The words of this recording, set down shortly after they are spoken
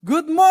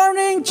Good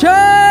morning, church!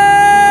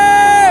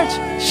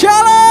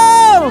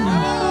 Shalom!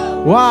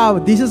 Wow,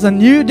 this is a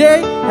new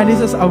day and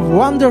this is a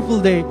wonderful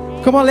day.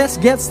 Come on, let's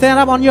stand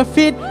up on your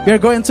feet. We are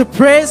going to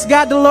praise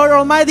God, the Lord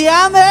Almighty.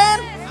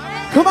 Amen.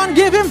 Come on,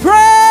 give Him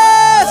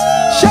praise.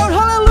 Shout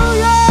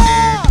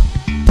hallelujah.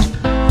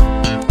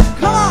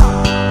 Come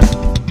on.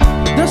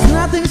 There's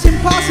nothing's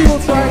impossible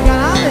to our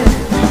God. Amen.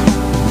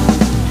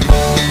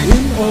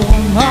 In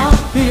all my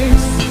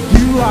fears,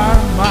 you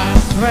are my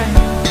strength.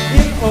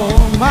 In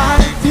all my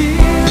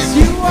tears,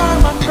 you are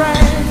my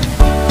friend.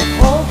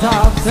 All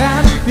doubts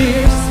and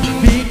fears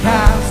be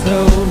cast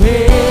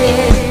away.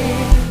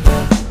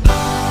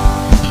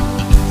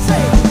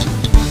 Say,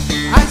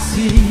 I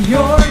see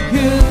your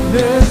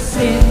goodness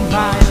in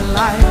my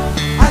life.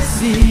 I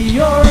see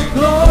your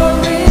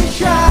glory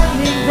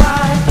shining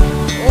bright.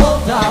 All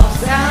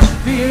doubts and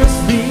fears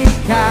be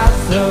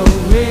cast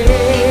away.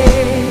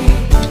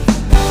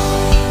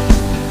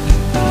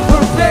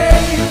 For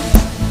faith,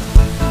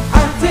 I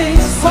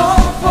taste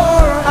hope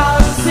for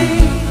I'll see.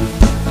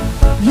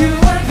 You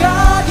are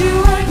God, you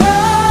are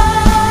God.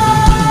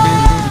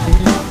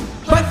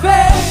 By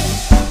faith,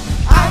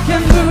 I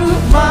can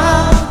move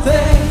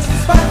mountains.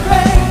 By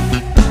faith,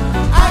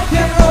 I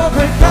can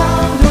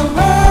overcome the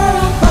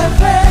world. By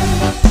faith,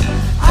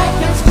 I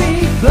can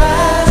speak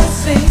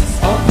blessings.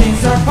 All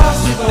things are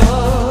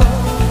possible.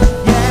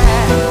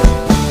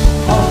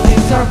 Yeah, all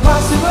things are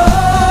possible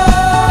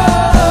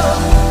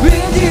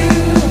with you,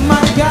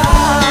 my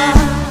God.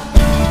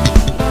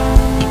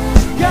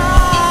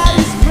 God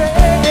is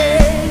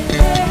great.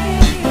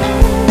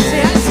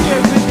 Say, I see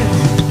your goodness.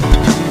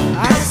 I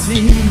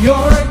see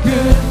your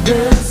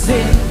goodness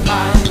in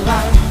my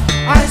life.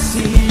 I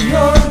see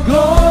your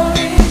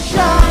glory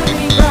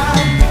shining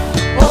bright.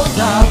 All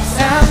doubts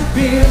and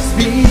fears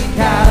be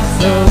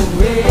cast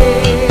away.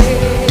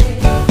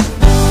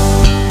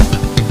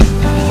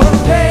 For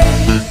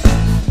faith,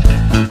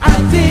 I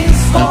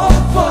taste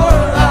hope for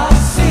I'll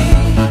see.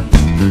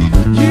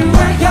 You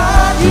are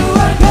God, you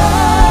are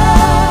God.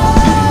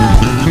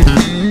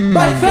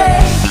 By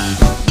faith,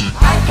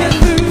 I can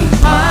move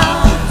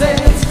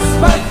mountains.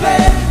 By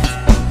faith,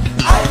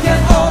 I can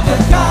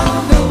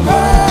overcome the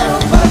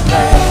world. By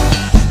faith,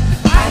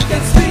 I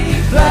can speak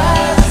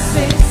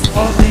blessings.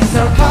 All things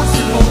are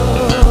possible.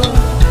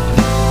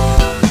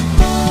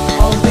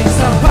 All things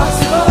are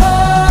possible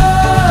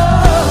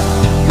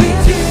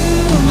with you,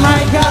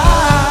 my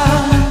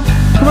God.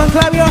 Come on,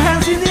 clap your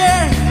hands in the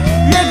air.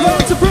 We are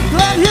going to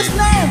proclaim His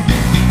name.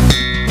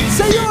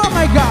 Say, you are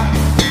my God.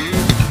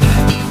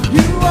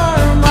 You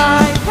are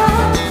my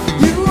God.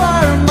 You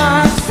are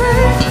my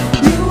strength.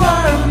 You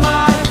are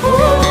my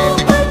hope,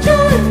 my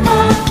joy,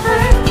 my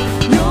friend.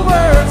 Your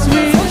words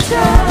will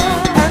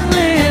shine and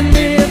lead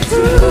me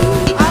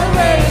through. I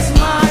raise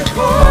my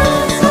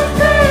voice and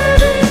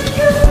praise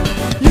you.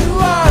 You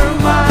are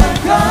my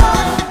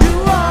God. You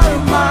are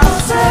my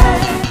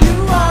strength. You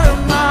are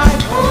my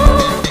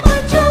hope, my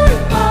joy,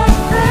 my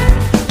friend.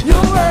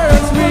 Your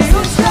words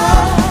will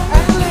shine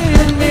and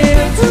lead me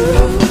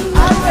through. I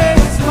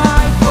raise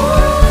my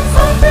voice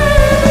and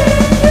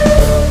praise you.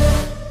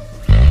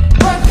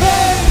 By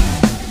faith,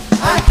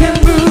 I can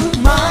move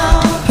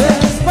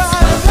mountains.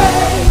 By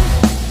faith,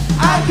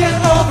 I can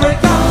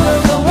overcome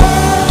the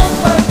world.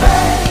 By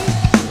faith,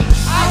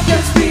 I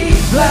can speak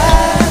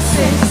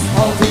blessings.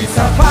 All things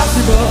are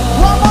possible.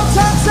 One more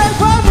time, say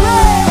by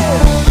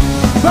faith.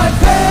 By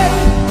faith,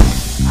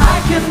 I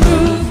can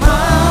move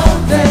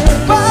mountains.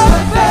 By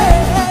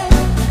faith,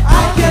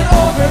 I can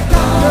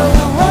overcome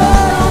the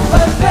world.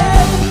 By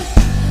faith,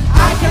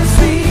 I can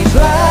speak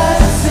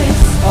blessings.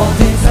 All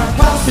things are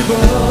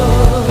possible.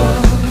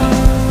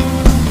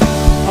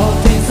 All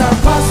things are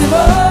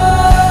possible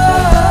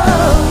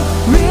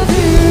with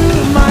you,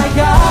 my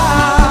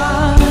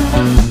God.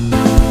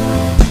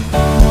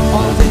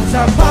 All things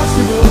are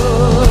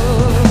possible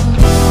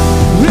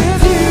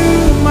with you,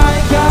 my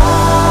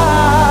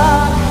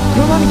God.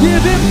 Come on,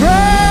 give Him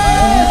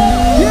praise.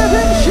 Give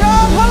Him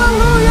shout,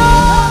 hallelujah.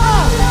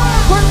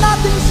 For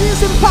nothing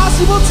seems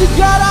impossible to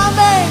God,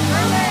 amen.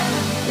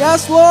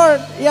 Yes, Lord.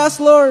 Yes,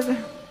 Lord.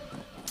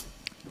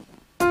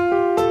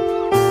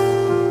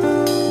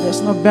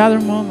 There's no better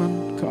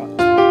moment, God,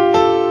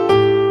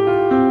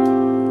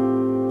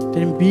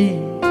 than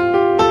being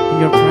in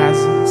your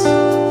presence.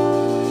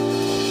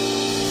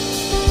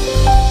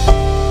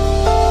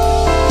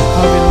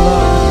 How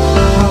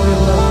we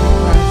love your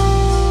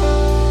presence.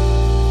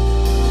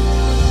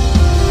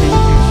 Thank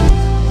you,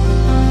 Jesus.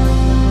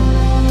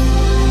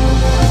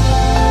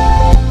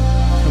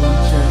 Come on,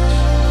 church.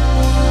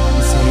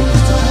 Let's say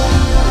this together.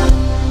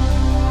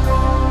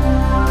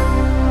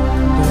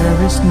 There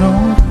is no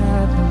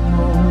better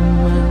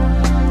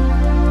moment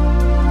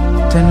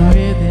than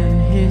within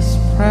His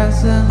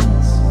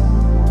presence.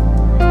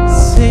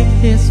 Seek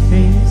His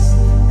face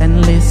and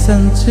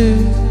listen to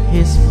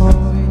His voice.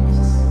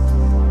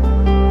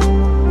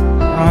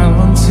 I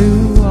want to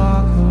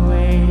walk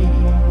away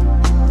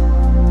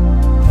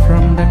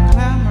from the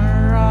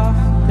clamor of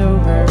the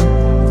world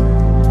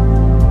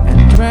and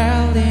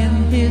dwell in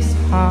His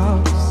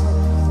house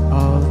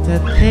all the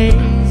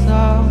days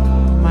of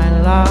my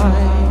life.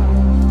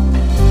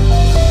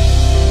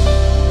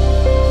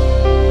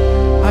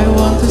 I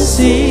want to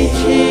see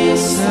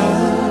Jesus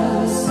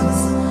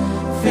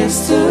face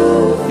to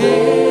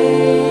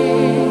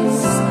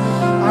face.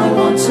 I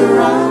want to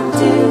run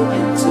deep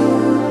into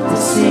the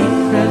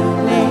secret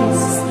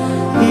place,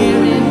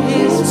 here in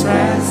His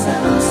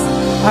presence.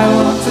 I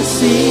want to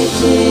see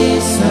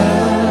Jesus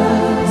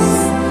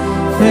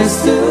face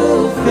to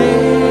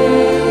face,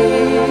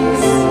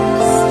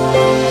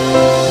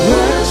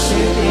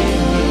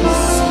 worshiping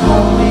His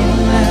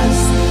holiness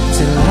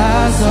till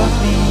less of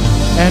me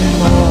and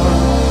more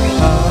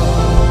of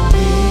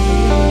Him.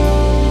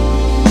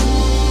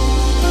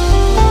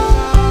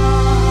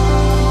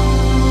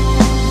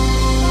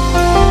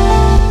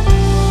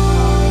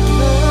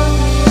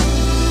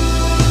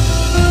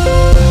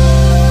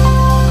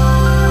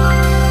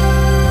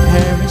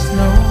 There is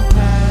no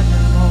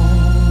better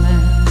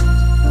moment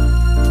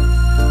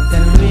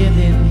than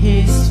within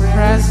His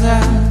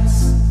presence,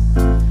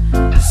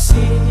 to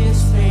see His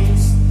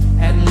face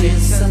and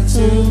listen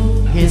to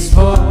His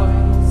voice.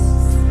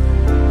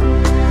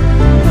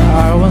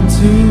 I want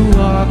to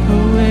walk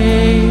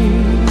away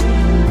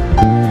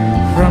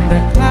from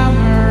the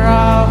clamor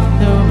of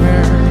the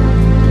world,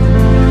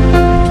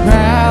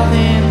 dwell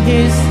in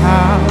His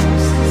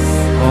house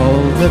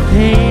all the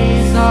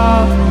days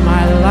of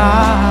my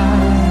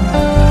life,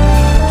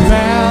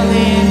 dwell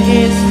in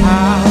His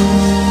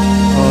house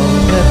all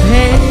the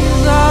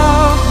days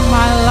of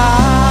my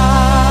life.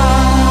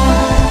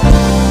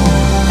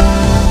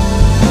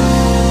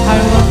 I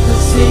want to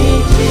see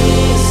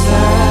Jesus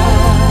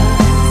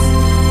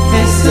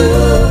face to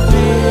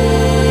face.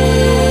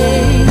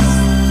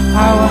 I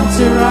want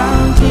to run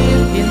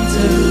deep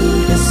into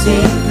the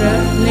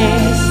secret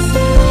place,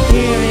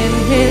 here in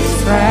His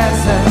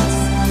presence.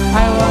 I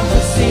want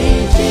to see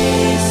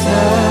Jesus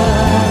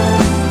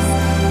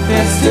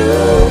face to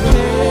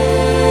face,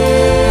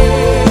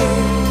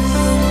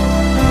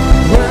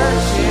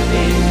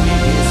 worshiping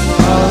His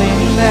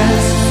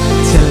holiness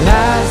till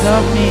less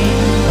of me.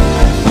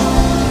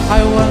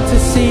 I want to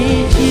see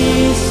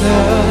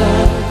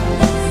Jesus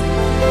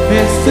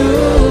face to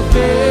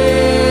face.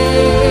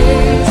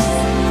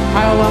 I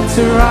want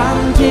to run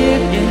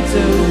deep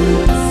into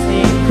the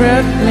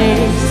secret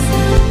place,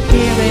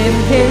 here in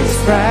His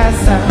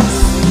presence.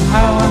 I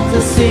want to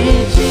see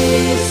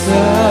Jesus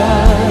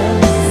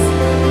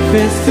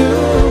face to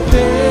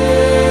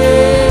face,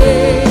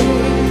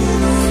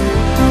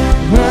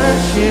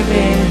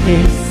 worshiping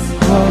His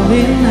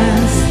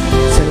holiness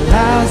till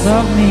less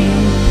of me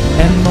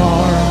and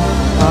more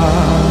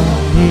of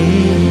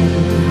Him.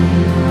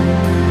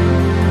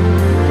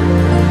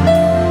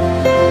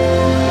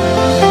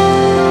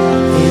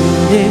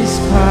 This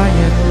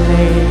quiet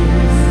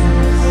place,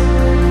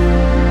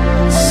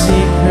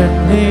 secret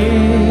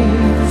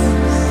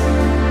place,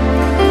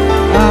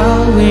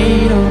 I'll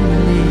wait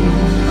only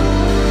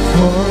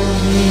for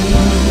me.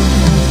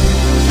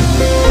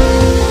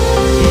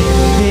 In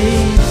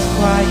this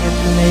quiet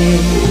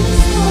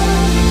place,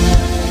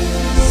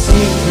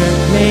 secret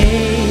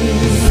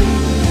place,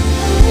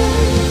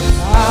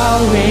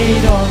 I'll wait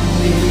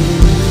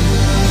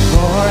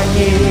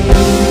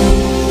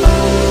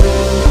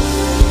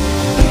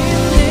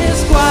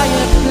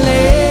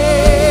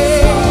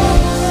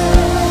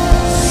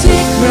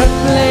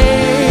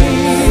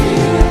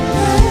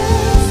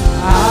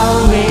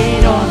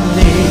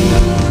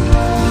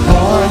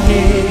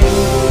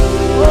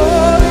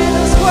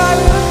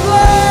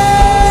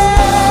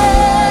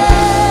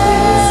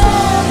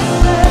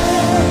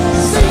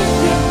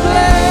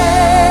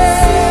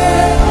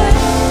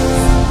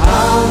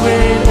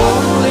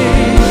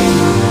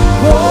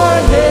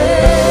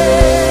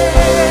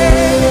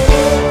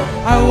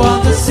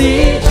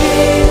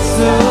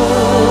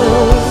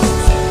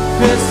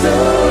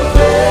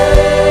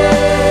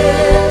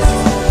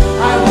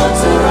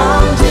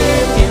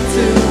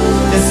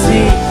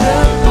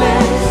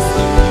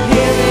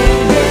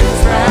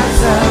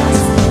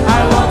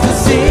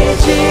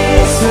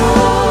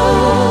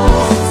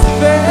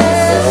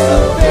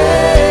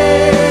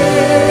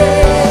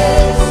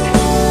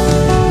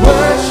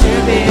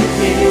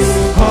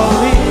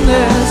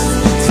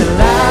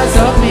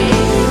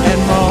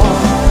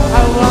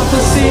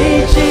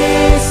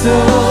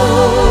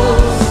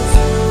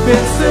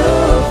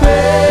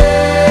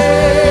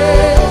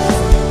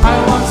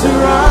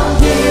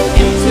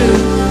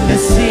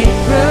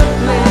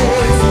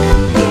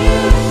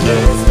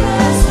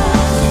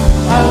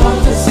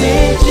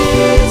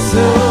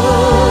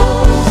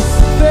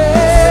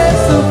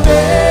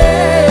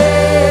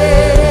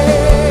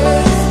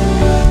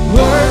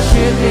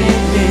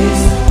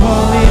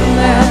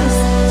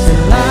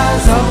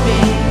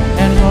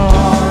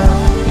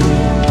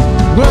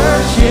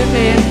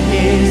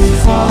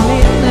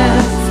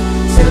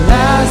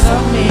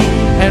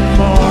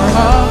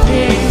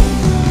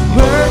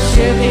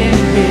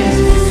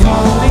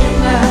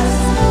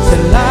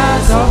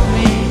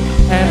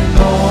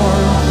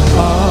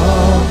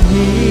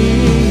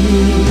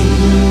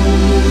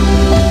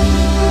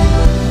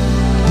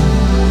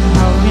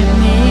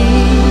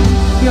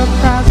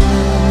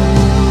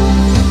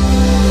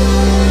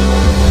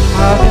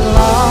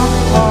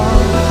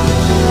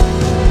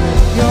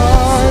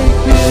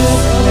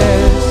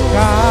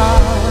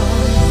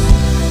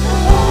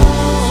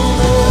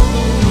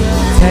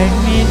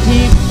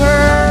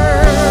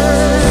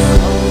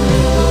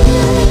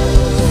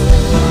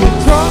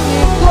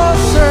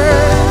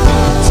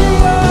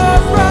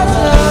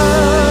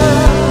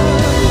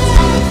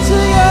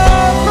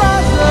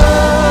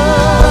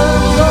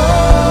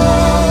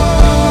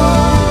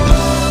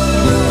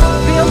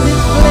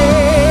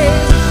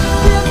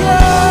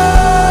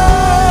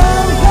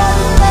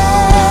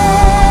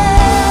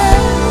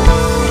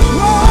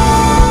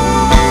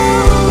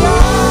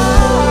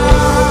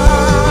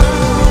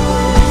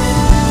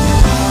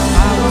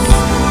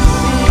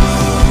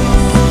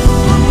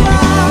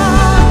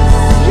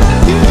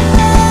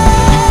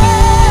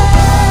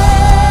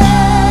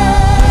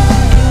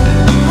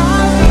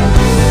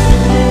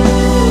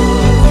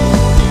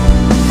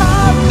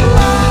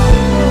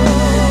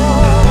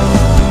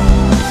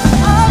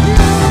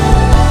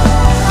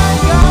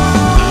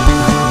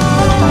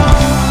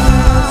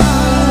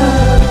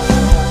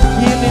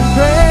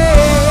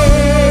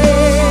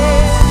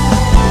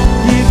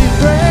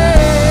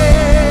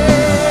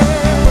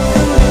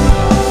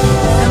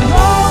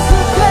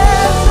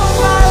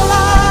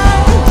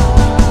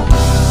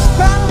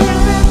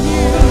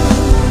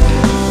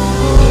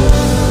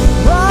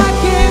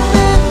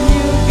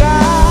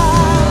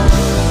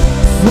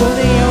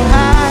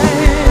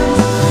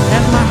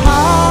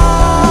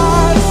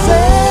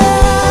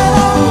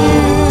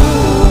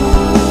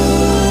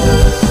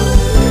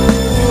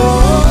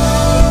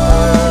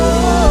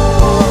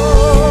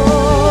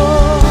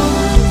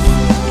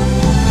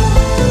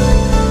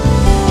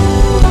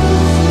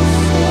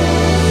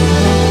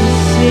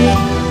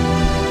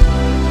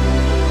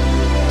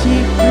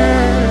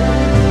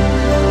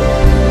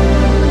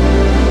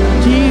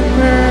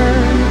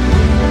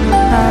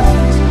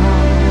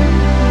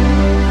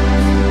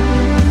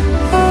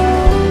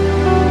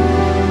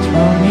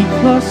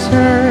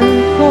closer,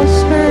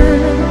 closer,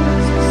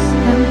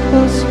 and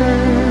closer.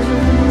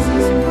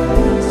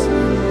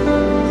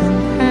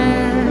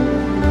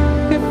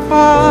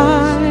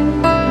 Find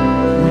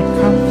my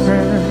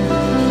comfort.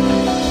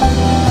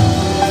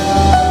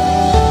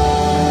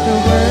 The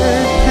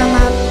word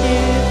cannot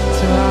give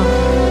to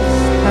us.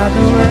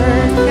 The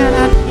word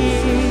cannot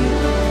give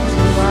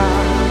to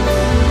us.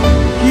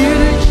 You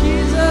do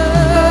Jesus.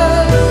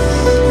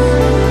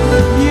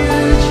 You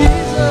do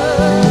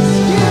Jesus.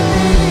 Give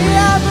me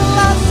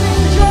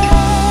everlasting joy,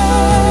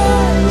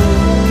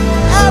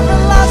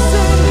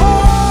 everlasting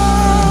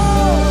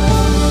hope,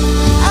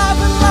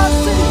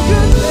 everlasting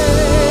goodness.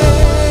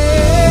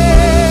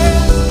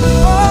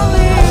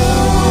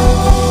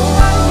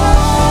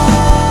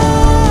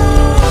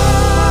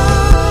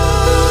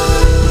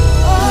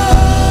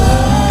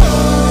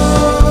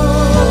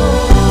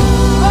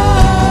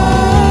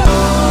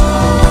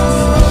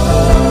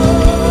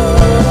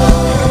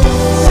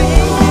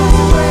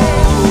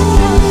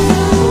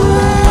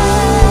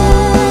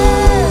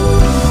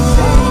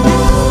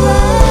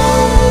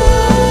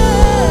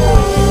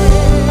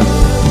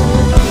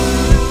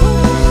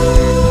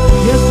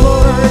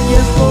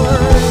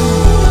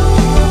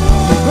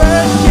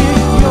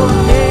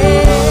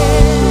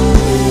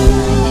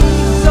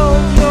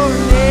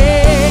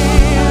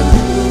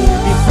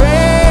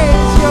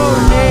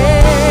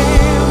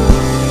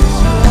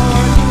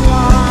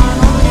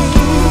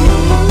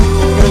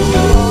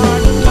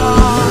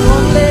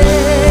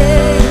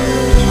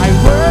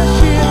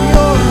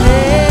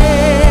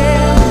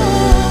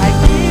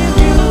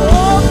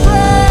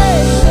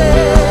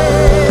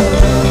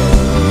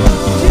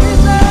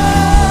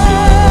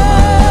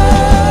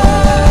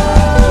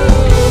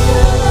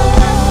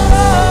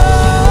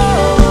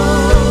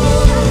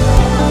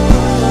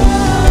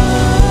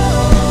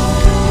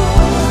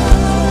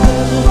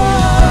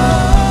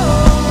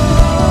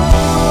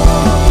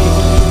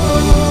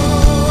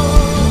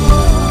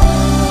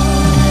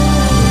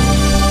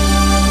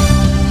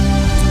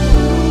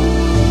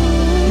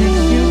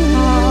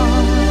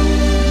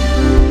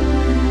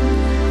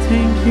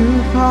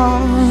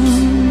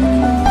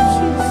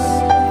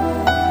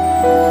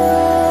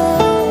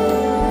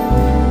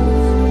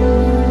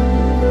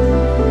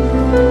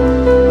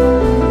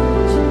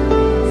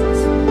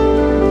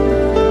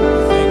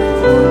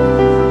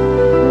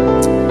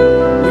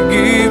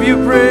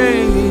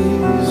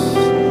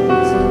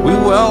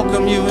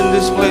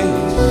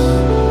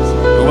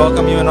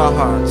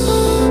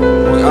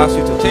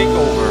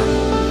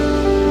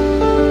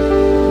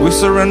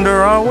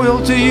 Surrender our will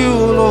to you,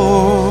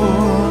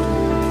 Lord.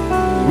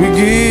 We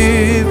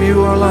give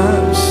you our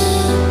lives.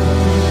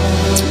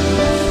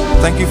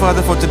 Thank you,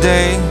 Father, for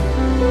today.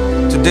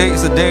 Today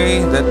is the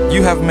day that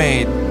you have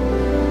made,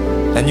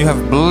 and you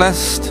have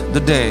blessed the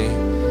day.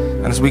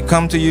 And as we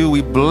come to you,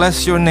 we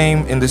bless your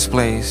name in this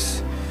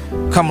place.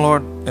 Come,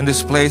 Lord, in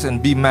this place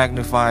and be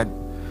magnified.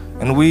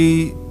 And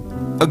we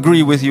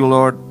agree with you,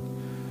 Lord,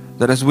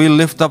 that as we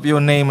lift up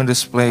your name in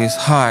this place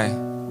high,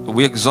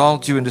 we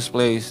exalt you in this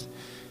place.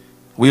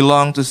 We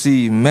long to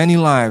see many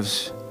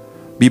lives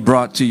be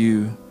brought to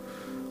you.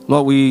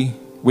 Lord,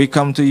 we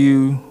come to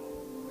you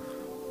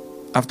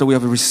after we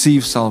have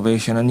received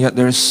salvation, and yet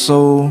there are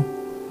so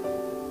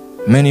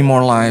many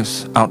more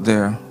lives out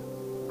there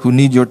who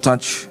need your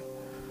touch,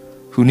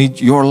 who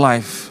need your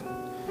life.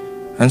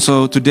 And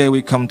so today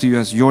we come to you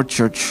as your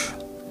church,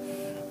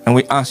 and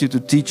we ask you to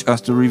teach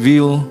us, to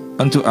reveal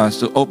unto us,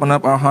 to open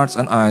up our hearts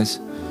and eyes,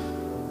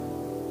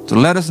 to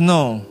let us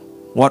know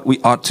what we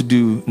ought to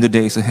do in the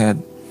days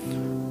ahead.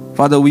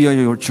 Father, we are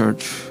your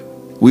church.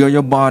 We are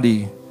your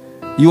body.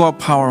 You are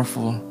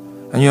powerful.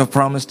 And you have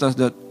promised us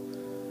that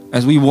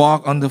as we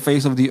walk on the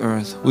face of the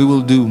earth, we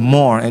will do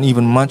more and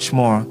even much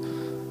more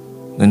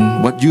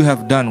than what you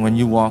have done when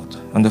you walked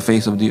on the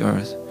face of the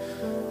earth.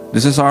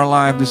 This is our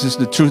life. This is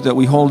the truth that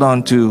we hold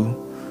on to.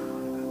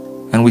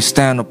 And we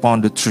stand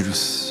upon the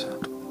truth.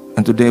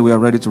 And today we are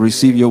ready to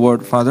receive your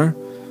word, Father.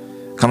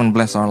 Come and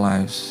bless our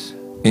lives.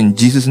 In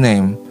Jesus'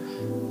 name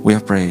we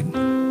have prayed.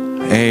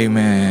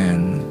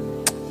 Amen.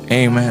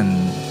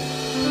 Amen.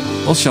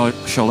 Well,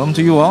 shalom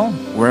to you all,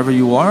 wherever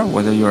you are,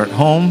 whether you're at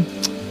home.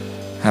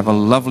 Have a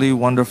lovely,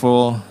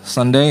 wonderful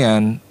Sunday.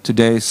 And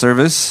today's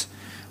service,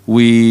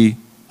 we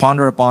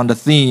ponder upon the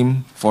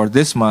theme for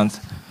this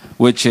month,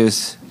 which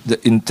is the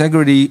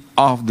integrity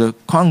of the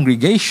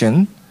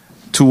congregation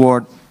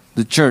toward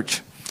the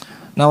church.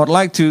 Now, I'd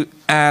like to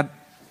add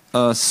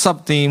a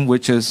sub-theme,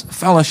 which is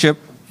fellowship,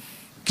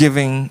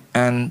 giving,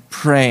 and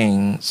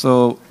praying.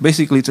 So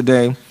basically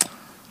today,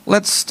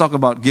 let's talk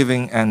about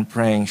giving and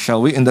praying,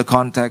 shall we, in the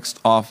context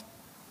of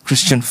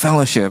Christian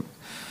fellowship.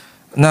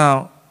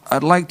 Now,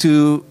 I'd like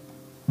to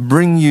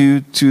bring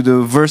you to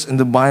the verse in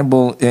the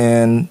Bible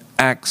in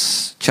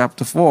Acts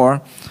chapter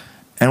 4,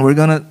 and we're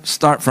going to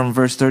start from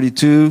verse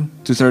 32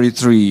 to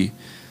 33.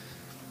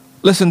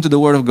 Listen to the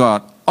word of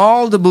God.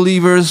 All the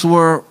believers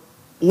were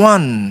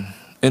one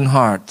in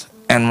heart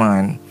and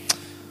mind.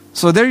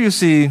 So there you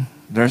see,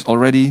 there's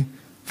already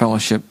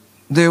fellowship.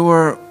 They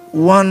were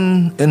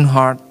one in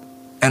heart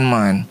and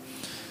mind.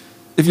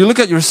 if you look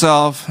at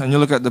yourself and you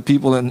look at the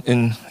people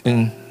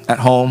at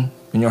home,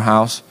 in your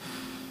house,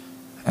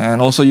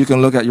 and also you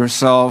can look at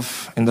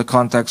yourself in the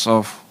context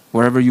of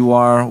wherever you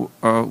are,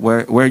 or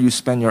where you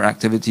spend your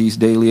activities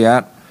daily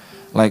at,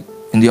 like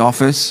in the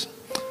office,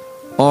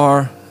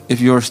 or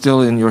if you're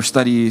still in your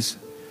studies,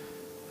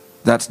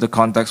 that's the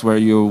context where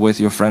you're with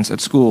your friends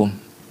at school.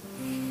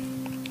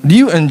 Do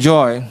you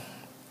enjoy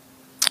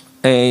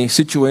a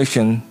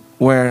situation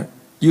where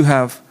you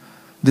have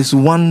this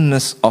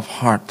oneness of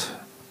heart,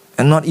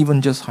 and not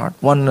even just heart,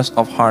 oneness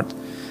of heart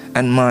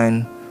and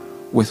mind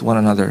with one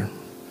another?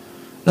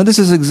 Now this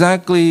is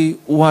exactly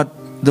what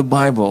the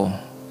Bible,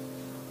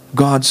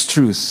 God's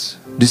truth,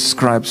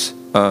 prescribes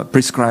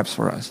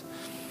for us.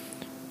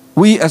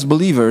 We as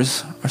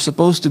believers are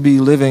supposed to be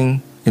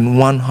living in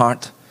one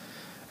heart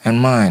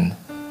and mind.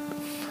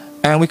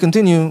 And we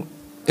continue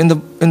in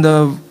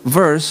the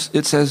verse,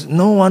 it says,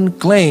 no one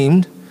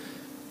claimed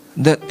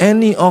that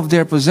any of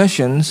their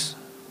possessions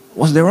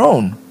was their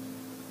own.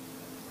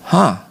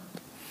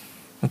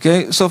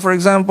 Okay, so for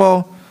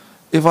example,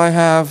 if I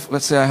have,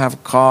 let's say I have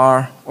a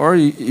car, or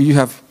you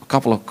have a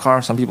couple of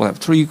cars, some people have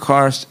 3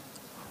 cars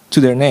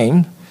to their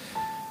name.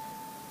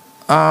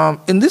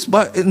 In this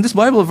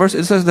Bible verse,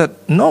 it says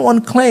that no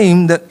one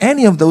claimed that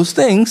any of those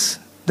things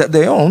that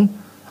they own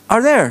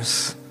are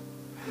theirs.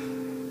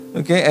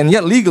 Okay, and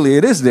yet legally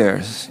it is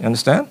theirs, you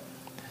understand?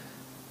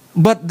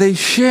 But they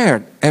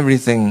shared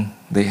everything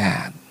they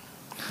had.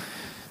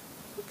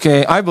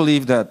 Okay, I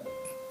believe that,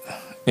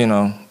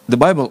 the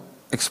Bible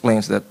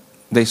explains that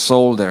they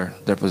sold their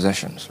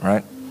possessions,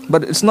 right?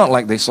 But it's not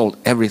like they sold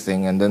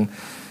everything and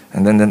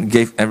then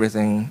gave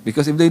everything,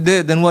 because if they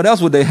did, then what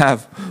else would they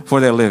have for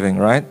their living,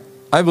 right?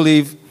 I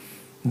believe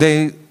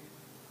they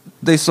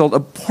sold a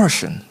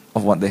portion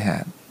of what they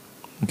had.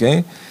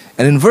 Okay?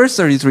 And in verse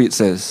 33 it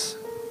says,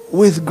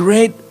 with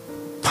great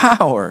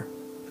power,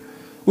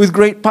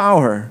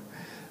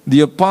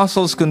 the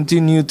apostles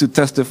continued to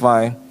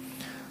testify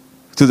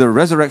to the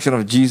resurrection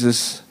of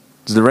Jesus,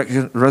 to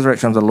the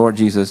resurrection of the Lord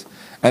Jesus,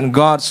 and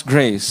God's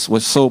grace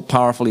was so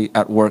powerfully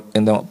at work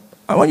in them.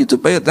 I want you to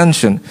pay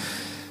attention.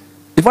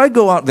 If I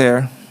go out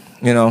there,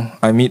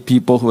 I meet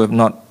people who have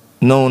not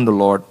known the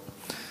Lord,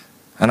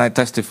 and I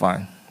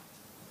testify.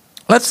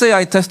 Let's say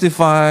I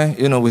testify,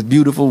 with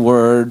beautiful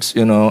words,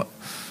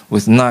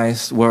 with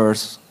nice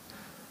words.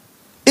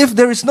 If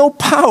there is no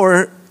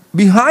power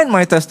behind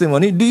my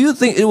testimony, do you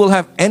think it will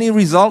have any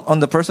result on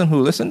the person who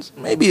listens?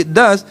 Maybe it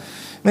does.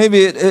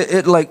 Maybe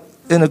it like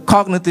in a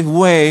cognitive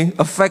way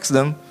affects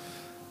them.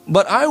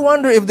 But I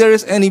wonder if there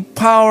is any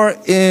power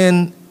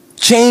in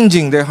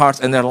changing their hearts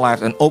and their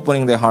lives and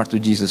opening their heart to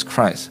Jesus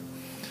Christ.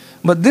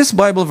 But this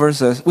Bible verse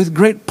says, with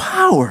great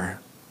power.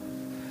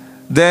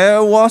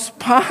 There was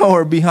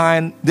power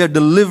behind their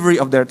delivery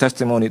of their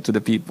testimony to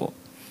the people.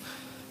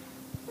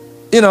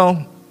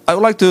 I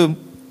would like to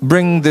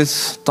bring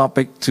this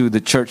topic to the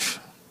church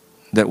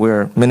that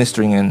we're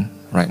ministering in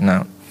right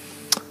now.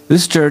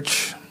 This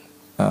church,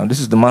 this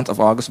is the month of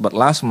August, but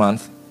last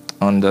month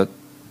on the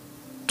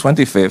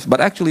 25th,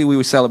 but actually we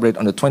will celebrate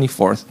on the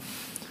 24th,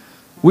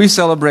 we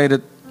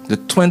celebrated the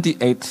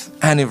 28th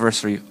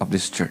anniversary of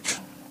this church.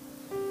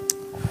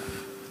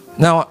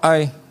 Now,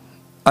 I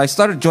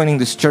started joining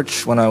this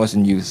church when I was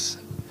in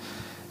youth,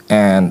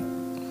 and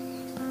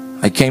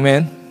I came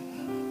in,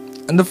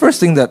 and the first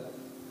thing that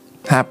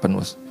happened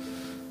was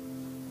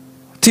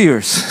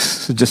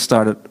tears just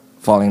started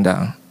falling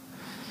down.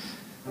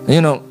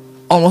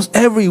 Almost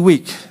every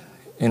week,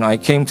 I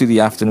came to the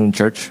afternoon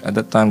church. At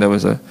that time, there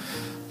was an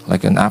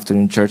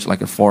afternoon church,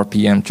 like a 4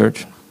 p.m.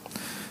 church.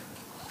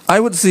 I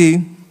would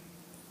see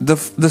the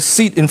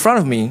seat in front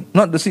of me,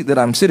 not the seat that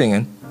I'm sitting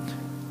in,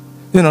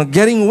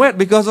 getting wet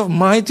because of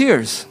my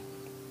tears.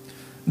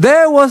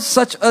 There was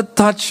such a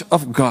touch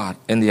of God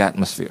in the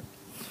atmosphere.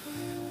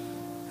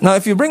 Now,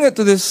 if you bring it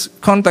to this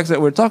context that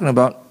we're talking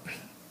about,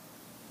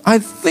 I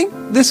think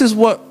this is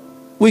what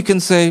we can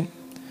say,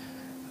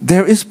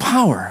 there is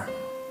power.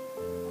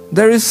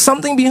 There is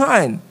something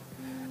behind.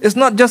 It's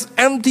not just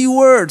empty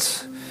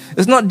words.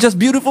 It's not just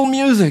beautiful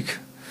music.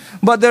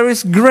 But there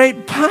is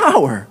great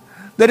power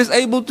that is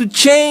able to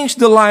change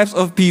the lives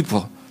of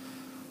people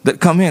that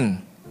come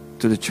in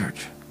to the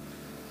church.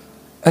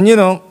 And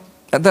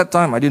at that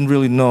time I didn't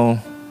really know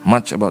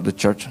much about the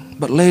church,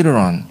 but later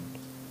on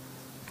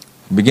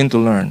I began to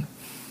learn.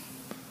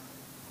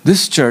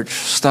 This church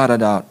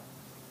started out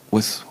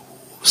with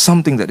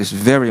something that is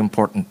very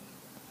important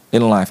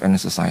in life and in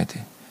society,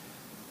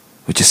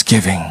 which is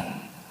giving.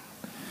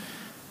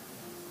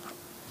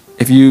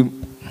 If you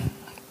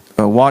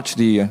watch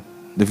the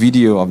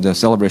video of the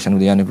celebration of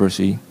the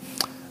anniversary,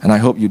 and I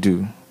hope you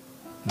do,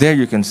 there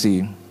you can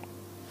see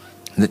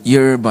that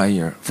year by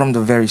year, from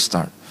the very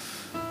start,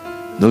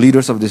 the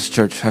leaders of this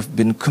church have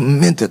been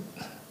committed,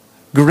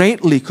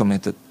 greatly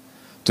committed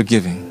to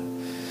giving.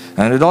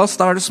 And it all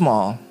started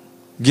small,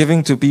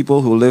 giving to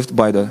people who lived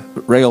by the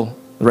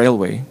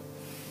railway,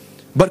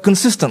 but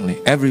consistently,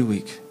 every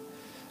week,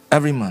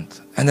 every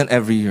month, and then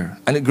every year.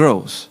 And it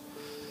grows.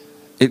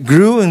 It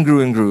grew and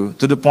grew and grew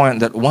to the point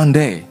that one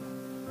day,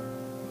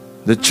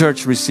 the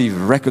church received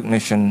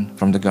recognition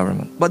from the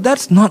government. But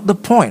that's not the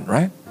point,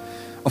 right?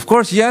 Of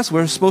course, yes,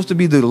 we're supposed to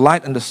be the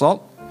light and the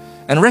salt,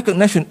 and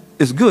recognition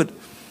is good.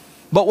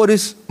 But what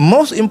is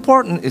most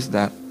important is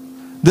that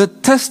the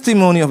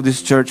testimony of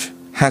this church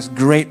has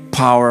great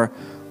power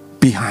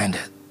behind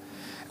it.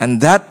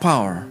 And that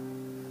power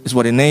is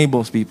what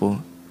enables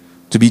people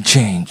to be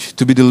changed,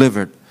 to be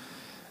delivered,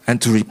 and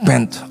to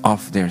repent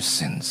of their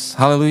sins.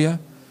 Hallelujah.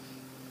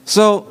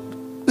 So,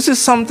 this is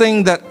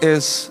something that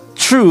is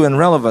true and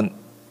relevant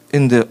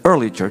in the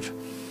early church,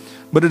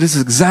 but it is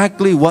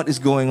exactly what is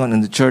going on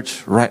in the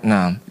church right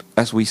now.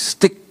 As we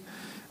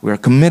are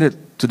committed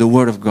to the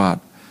Word of God,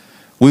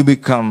 we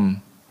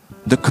become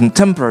the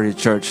contemporary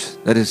church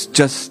that is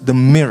just the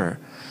mirror,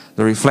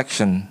 the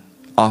reflection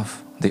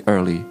of the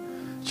early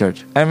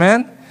church.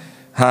 Amen?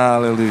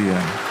 Hallelujah.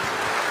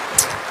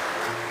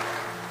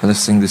 Let's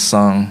sing this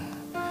song.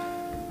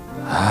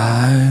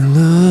 I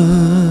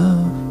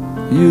love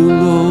you,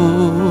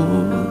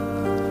 Lord,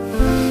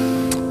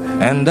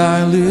 and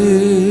I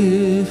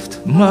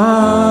lift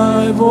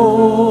my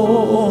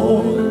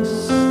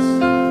voice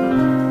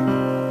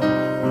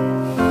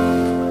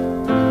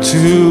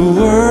to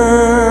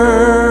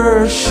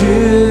worship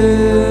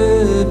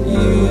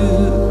you.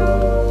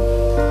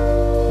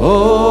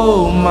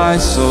 Oh, my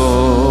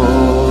soul,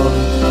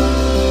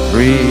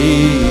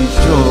 rejoice.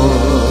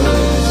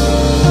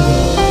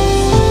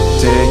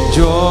 Take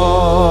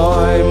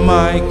joy,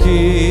 my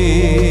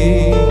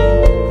King,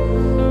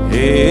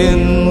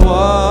 in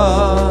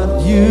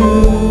what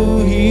you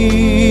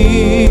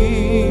hear.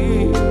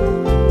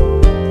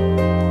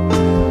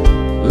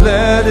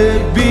 Let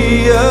it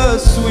be a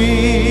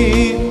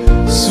sweet,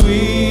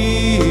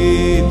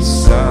 sweet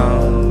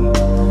sound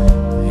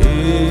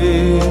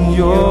in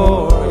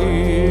your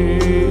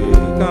ear.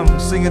 Come,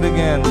 sing it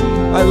again.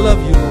 I love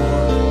you, Lord.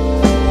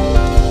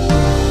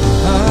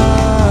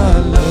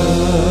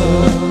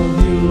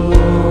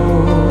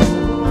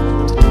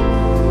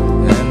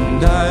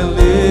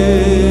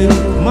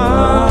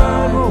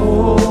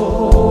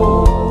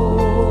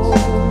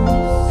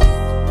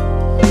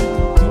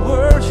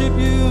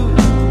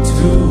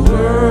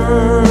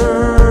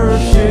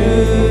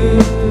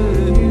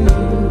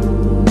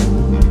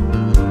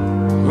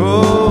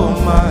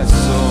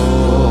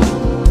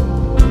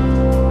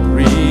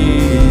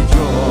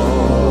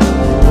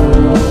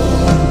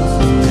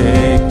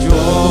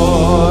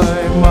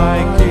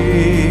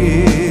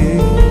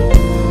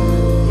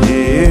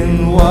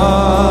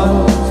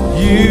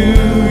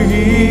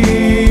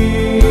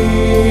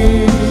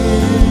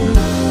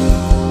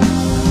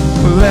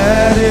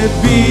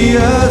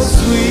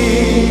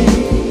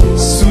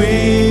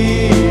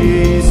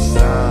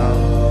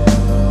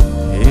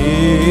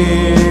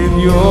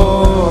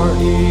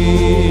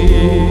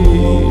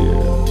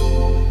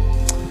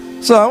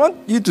 So I want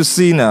you to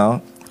see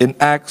now in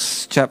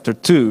Acts chapter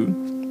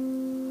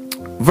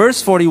 2,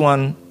 verse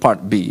 41,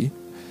 part B.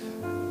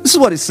 This is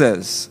what it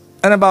says.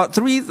 And about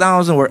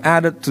 3,000 were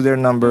added to their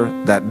number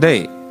that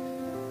day.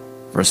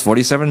 Verse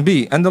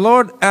 47b. And the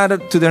Lord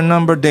added to their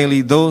number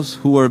daily those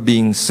who were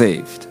being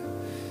saved.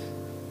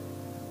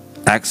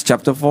 Acts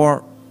chapter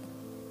 4,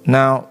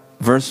 now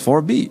verse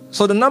 4b.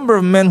 So the number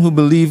of men who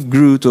believed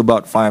grew to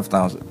about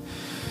 5,000.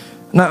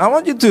 Now I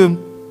want you to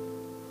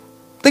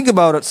think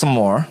about it some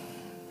more.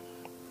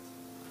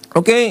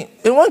 Okay,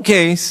 in one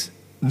case,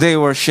 they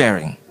were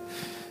sharing.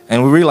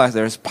 And we realize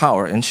there's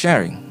power in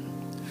sharing.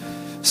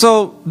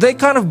 So they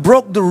kind of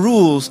broke the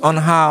rules on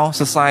how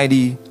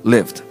society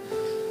lived.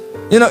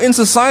 You know, in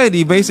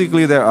society,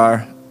 basically there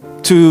are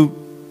two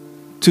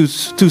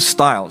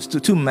styles,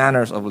 two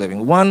manners of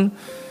living. One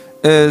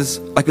is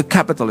like a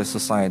capitalist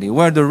society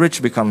where the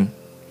rich become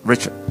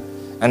richer.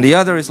 And the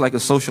other is like a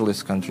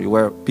socialist country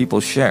where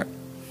people share.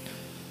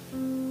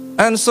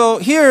 And so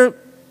here,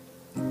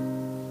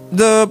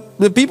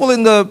 the people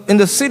in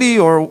the city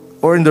or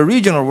in the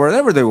region or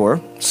wherever they were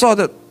saw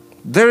that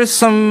there is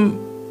some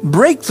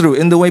breakthrough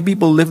in the way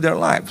people live their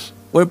lives,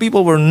 where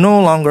people were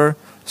no longer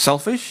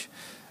selfish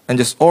and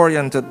just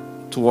oriented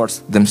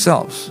towards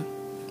themselves,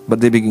 but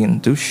they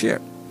begin to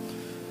share.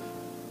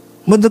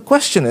 But the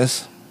question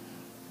is,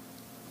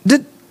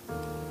 did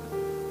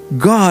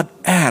God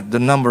add the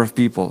number of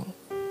people,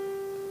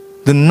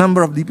 the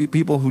number of the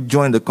people who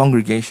joined the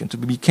congregation, to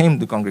became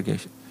the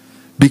congregation,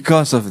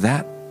 because of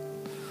that?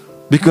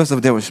 Because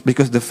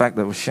the fact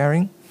that we're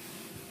sharing?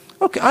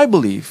 Okay, I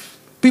believe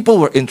people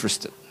were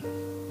interested.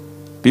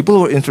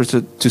 People were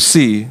interested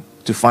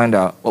to find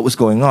out what was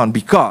going on,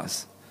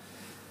 because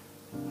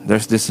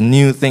there's this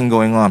new thing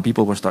going on.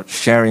 People will start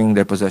sharing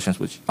their possessions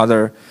with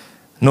other.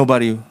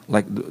 Nobody,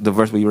 like the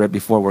verse we read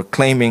before, were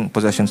claiming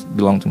possessions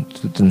belong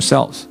to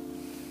themselves.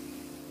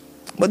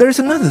 But there is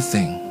another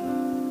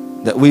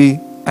thing that we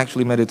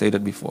actually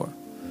meditated before.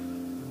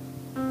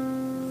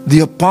 The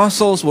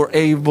apostles were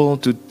able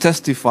to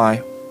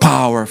testify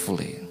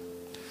powerfully.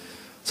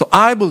 So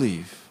I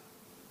believe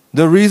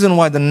the reason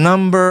why the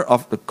number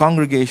of the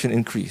congregation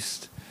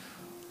increased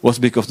was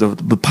because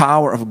of the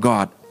power of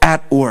God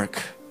at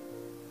work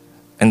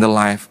in the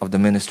life of the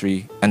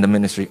ministry and the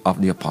ministry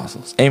of the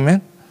apostles.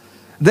 Amen?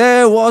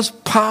 There was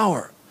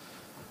power.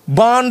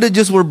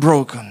 Bondages were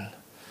broken.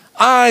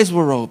 Eyes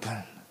were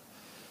open.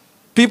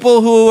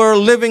 People who were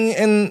living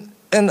in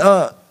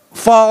a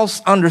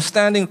false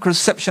understanding,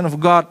 conception of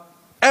God,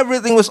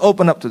 everything was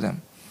opened up to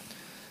them.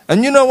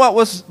 And you know what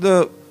was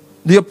the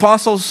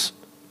apostles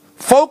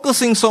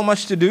focusing so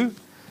much to do?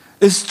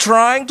 Is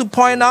trying to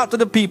point out to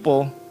the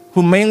people,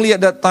 who mainly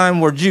at that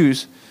time were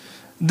Jews,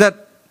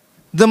 that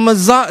the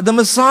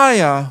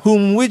Messiah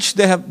whom which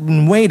they have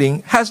been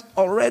waiting had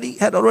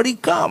already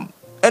come.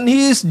 And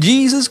he is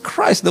Jesus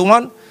Christ, the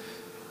one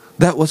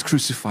that was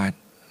crucified,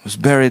 was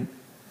buried,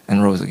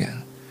 and rose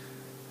again.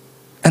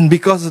 And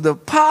because of the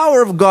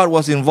power of God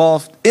was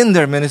involved in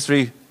their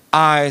ministry,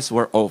 eyes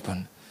were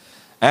opened.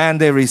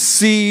 And they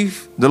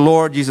received the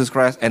Lord Jesus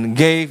Christ and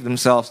gave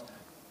themselves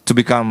to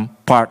become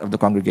part of the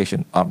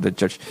congregation of the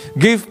church.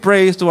 Give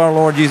praise to our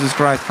Lord Jesus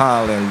Christ.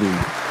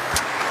 Hallelujah.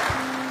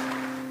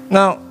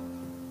 Now,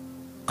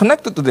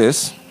 connected to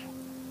this,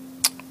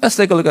 let's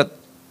take a look at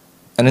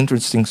an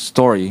interesting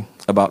story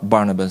about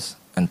Barnabas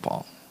and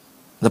Paul.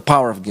 The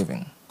power of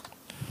giving.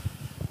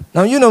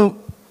 Now, you know,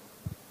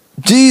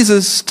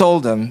 Jesus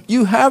told them,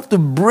 you have to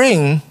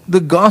bring the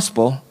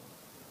gospel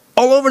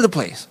all over the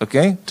place,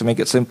 okay? To make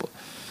it simple.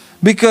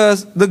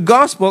 Because the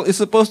gospel is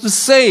supposed to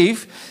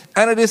save,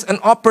 and it is an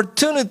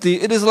opportunity,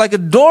 it is like a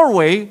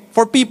doorway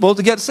for people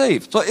to get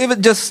saved. So if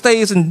it just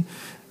stays in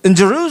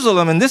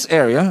Jerusalem, in this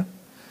area,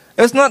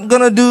 it's not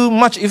going to do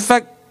much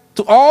effect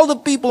to all the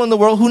people in the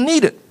world who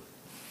need it.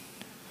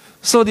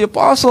 So the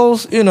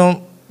apostles, you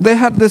know, they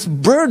had this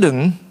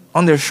burden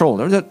on their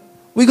shoulder that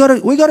we got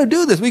to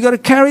do this. We got to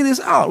carry this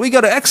out. We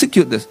got to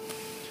execute this.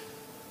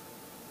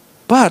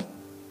 But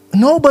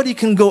nobody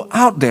can go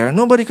out there.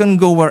 Nobody can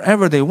go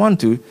wherever they want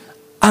to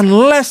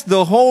unless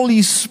the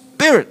Holy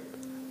Spirit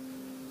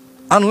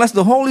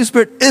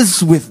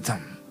is with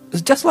them.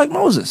 It's just like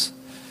Moses.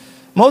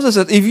 Moses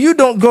said, if you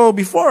don't go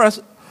before us,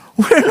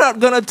 we're not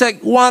going to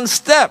take one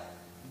step.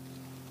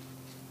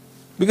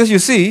 Because you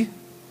see,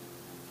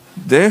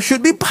 there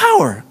should be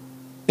power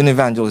in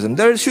evangelism.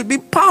 There should be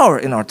power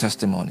in our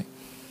testimony.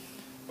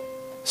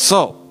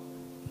 So,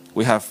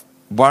 we have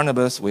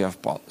Barnabas, we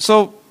have Paul.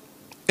 So,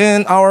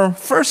 in our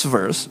first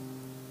verse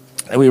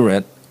that we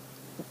read,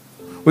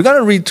 we're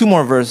going to read two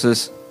more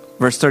verses,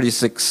 verse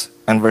 36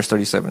 and verse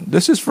 37.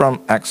 This is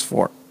from Acts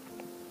 4.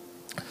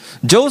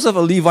 Joseph, a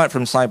Levite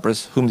from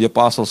Cyprus, whom the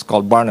apostles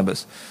called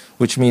Barnabas,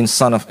 which means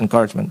son of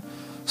encouragement,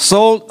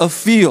 sold a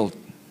field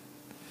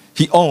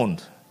he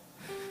owned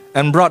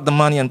and brought the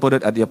money and put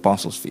it at the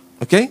apostles' feet.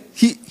 Okay?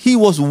 He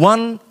was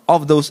one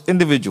of those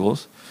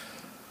individuals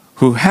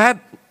who had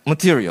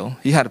material.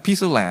 He had a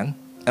piece of land,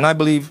 and I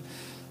believe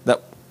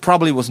that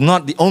probably was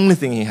not the only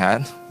thing he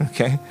had,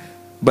 okay?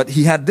 But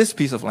he had this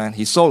piece of land,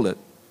 he sold it,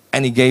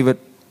 and he gave it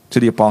to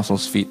the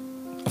apostles' feet.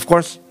 Of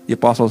course, the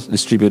apostles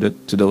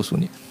distributed to those who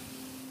need.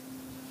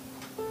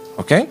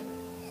 Okay?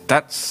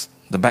 That's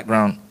the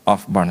background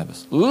of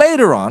Barnabas.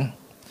 Later on,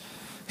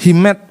 he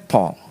met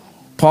Paul.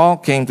 Paul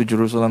came to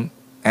Jerusalem,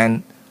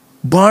 and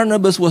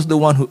Barnabas was the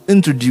one who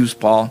introduced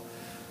Paul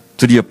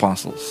to the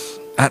apostles.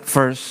 At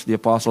first, the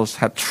apostles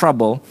had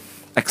trouble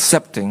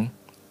accepting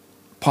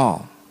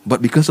Paul.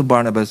 But because of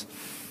Barnabas,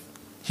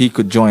 he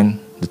could join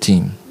the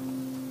team.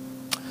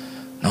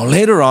 Now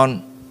later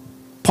on,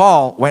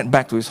 Paul went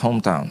back to his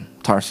hometown,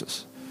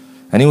 Tarsus.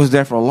 And he was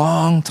there for a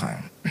long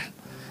time.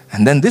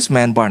 And then this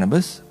man,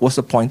 Barnabas, was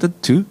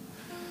appointed to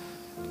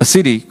a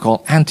city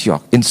called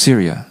Antioch in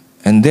Syria.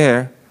 And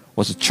there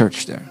was a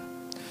church there.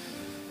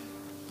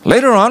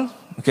 Later on,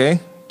 okay,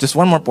 just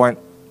one more point.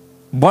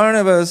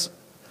 Barnabas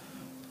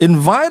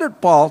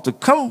invited Paul to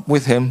come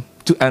with him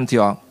to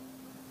Antioch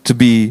to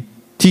be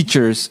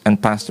teachers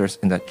and pastors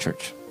in that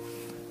church.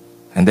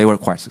 And they were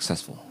quite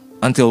successful.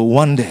 Until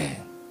one day,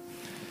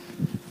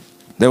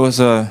 there was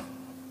a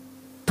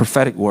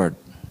prophetic word.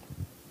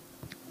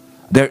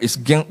 There is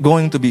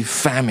going to be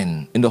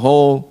famine in the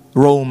whole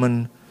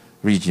Roman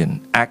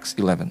region. Acts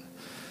 11.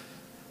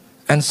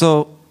 And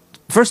so,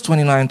 verse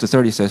 29 to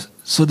 30 says,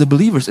 so the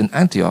believers in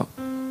Antioch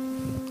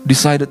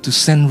decided to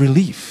send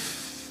relief.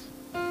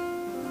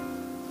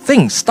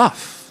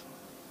 Stuff.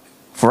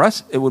 For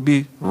us, it would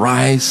be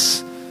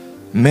rice,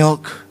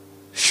 milk,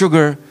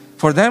 sugar.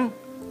 For them,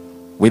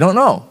 we don't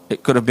know.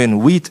 It could have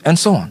been wheat and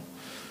so on.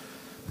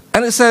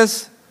 And it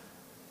says,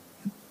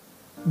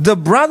 the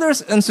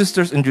brothers and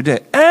sisters in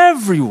Judea,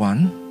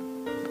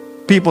 everyone,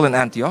 people in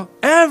Antioch,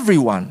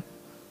 everyone,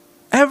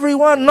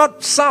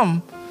 not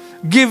some,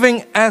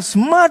 giving as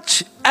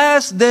much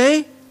as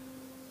they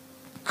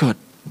could.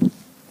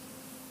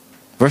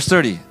 Verse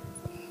 30,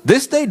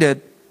 this they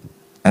did,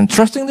 and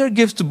trusting their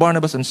gifts to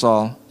Barnabas and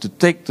Saul to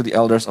take to the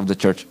elders of the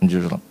church in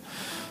Jerusalem.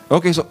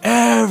 Okay, so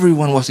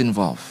everyone was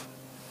involved.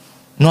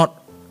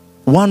 Not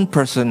one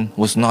person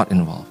was not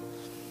involved.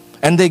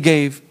 And they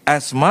gave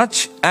as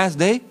much as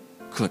they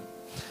could.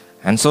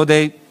 And so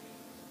they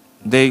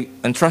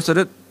entrusted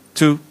it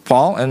to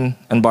Paul and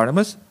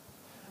Barnabas.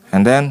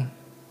 And then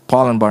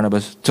Paul and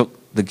Barnabas took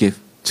the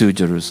gift to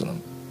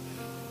Jerusalem.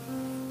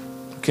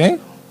 Okay?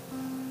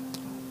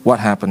 What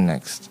happened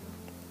next?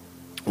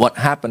 what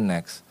happened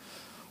next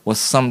was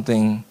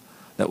something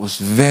that was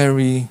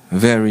very,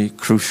 very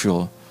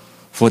crucial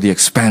for the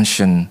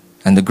expansion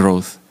and the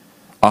growth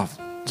of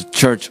the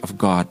church of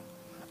God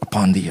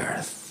upon the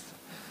earth.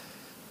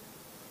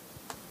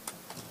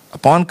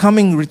 Upon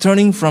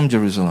returning from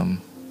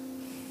Jerusalem,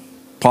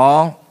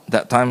 Paul,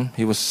 that time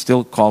he was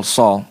still called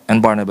Saul,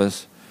 and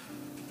Barnabas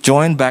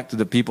joined back to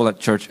the people at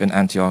church in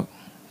Antioch,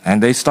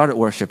 and they started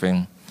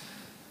worshiping.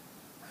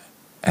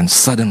 And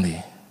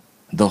suddenly,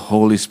 the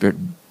Holy Spirit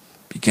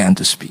began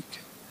to speak.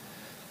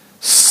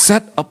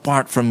 Set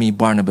apart from me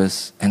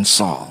Barnabas and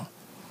Saul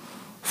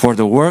for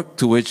the work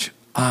to which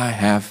I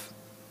have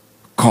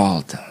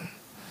called them.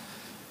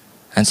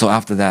 And so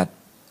after that,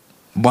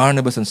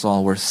 Barnabas and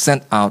Saul were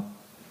sent out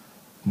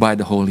by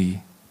the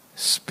Holy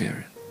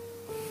Spirit.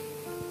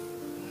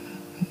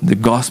 The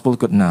gospel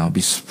could now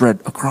be spread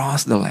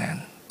across the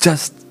land,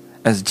 just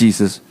as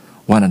Jesus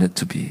wanted it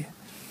to be.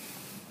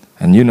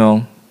 And you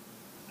know,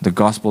 the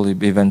gospel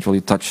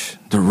eventually touched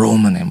the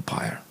Roman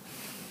Empire.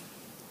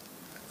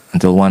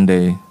 Until one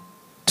day,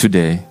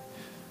 today,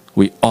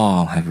 we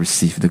all have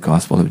received the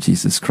gospel of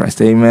Jesus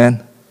Christ.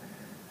 Amen?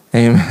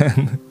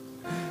 Amen.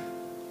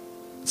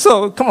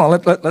 So, come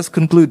on, let's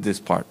conclude this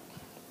part.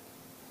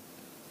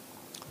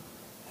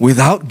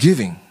 Without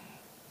giving,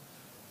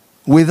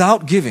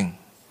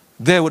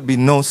 there would be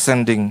no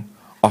sending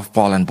of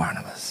Paul and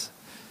Barnabas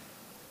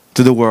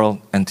to the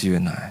world and to you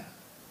and I.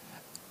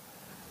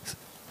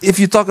 If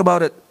you talk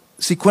about it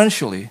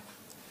sequentially,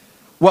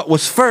 what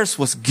was first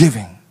was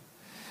giving.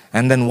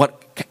 And then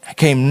what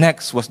came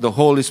next was the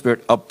Holy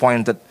Spirit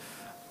appointed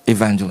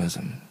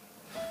evangelism.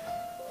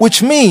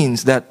 Which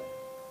means that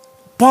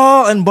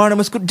Paul and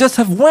Barnabas could just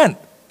have went.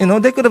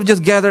 They could have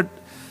just gathered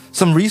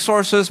some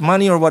resources,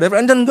 money or whatever,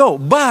 and then go.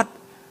 But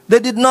they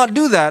did not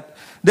do that.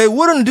 They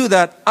wouldn't do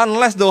that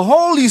unless the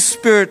Holy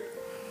Spirit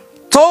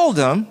told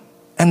them,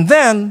 and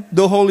then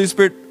the Holy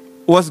Spirit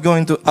was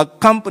going to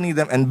accompany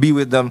them and be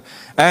with them,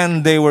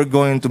 and they were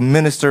going to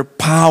minister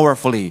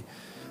powerfully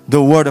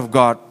the Word of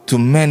God to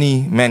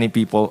many, many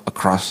people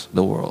across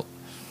the world.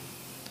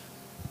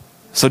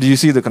 So do you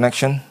see the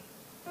connection?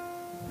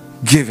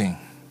 Giving,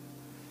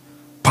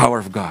 power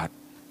of God.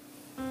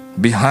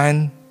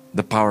 Behind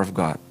the power of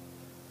God,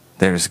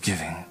 there is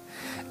giving.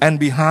 And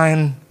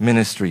behind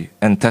ministry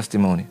and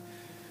testimony,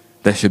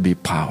 there should be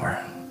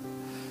power.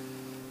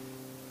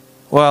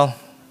 Well,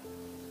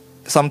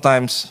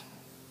 sometimes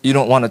you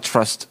don't want to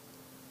trust,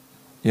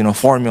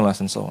 formulas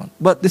and so on.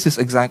 But this is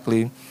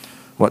exactly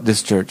what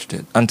this church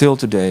did. Until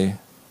today,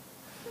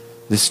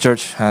 this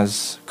church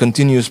has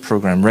continuous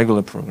program,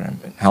 regular program,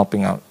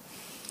 helping out.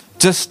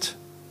 Just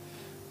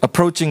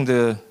approaching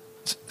the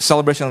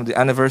celebration of the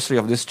anniversary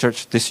of this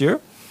church this year,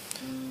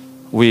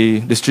 we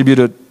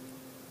distributed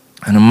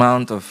an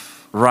amount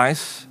of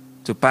rice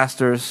to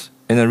pastors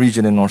in a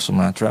region in North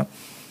Sumatra.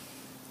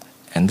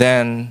 And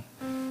then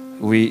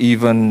we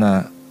even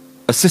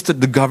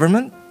assisted the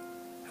government.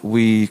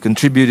 We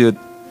contributed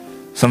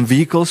some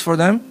vehicles for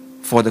them,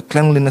 for the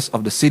cleanliness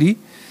of the city,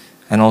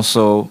 and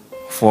also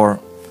for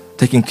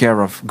taking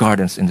care of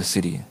gardens in the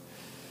city.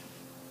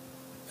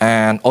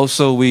 And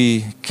also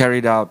we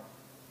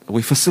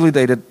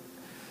facilitated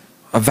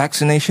a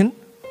vaccination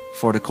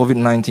for the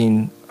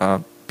COVID-19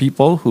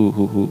 people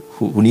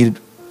who needed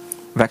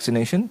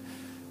vaccination,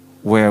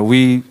 where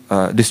we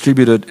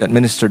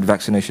administered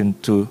vaccination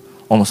to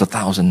almost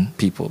 1,000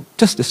 people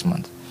just this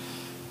month.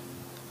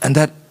 And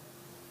that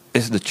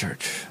is the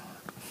church.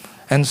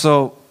 And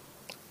so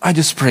I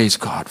just praise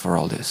God for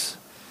all this.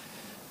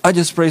 I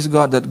just praise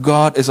God that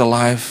God is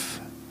alive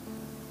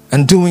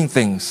and doing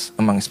things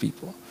among His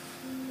people.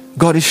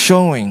 God is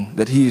showing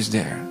that He is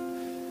there.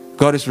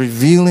 God is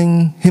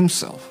revealing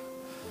Himself.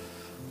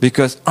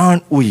 Because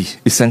aren't we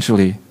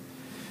essentially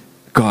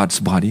God's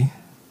body?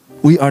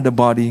 We are the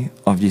body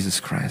of Jesus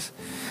Christ.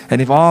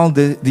 And if all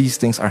these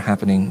things are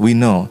happening, we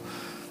know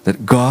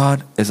that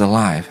God is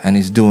alive and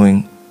is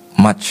doing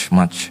much,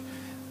 much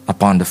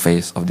upon the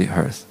face of the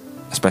earth,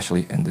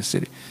 especially in this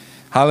city.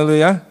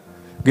 Hallelujah.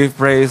 Give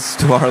praise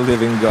to our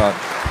living God.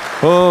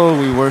 Oh,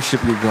 we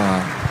worship you,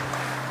 God.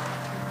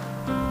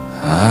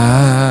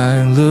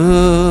 I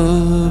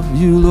love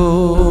you,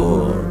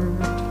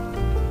 Lord,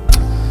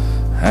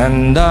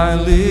 and I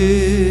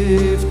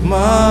lift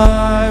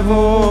my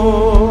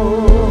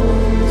voice.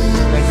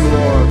 Thank you,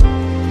 Lord.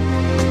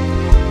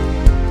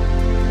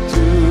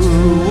 To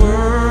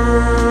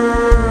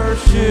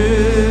worship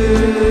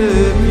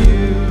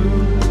you,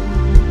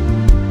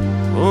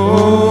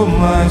 oh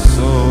my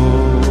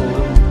soul,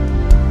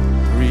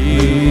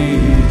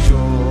 rejoice.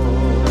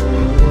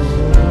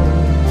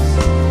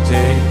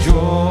 Take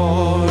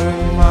joy,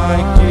 my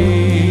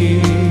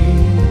King,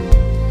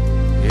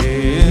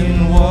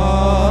 in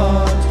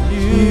what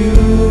you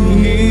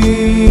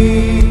hear.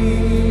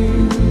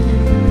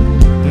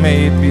 May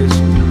it be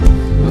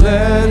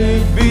let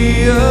it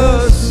be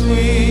a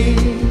sweet,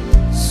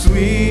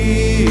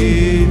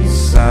 sweet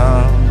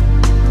sound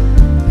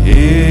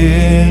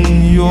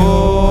in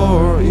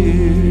your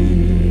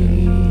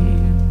ear.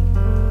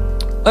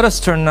 Let us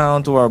turn now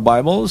to our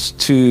Bibles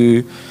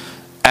to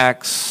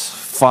Acts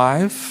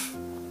 5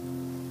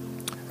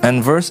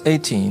 and verse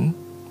 18.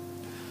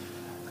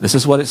 This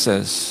is what it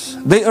says.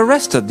 They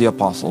arrested the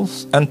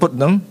apostles and put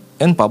them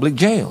in public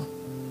jail.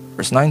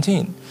 Verse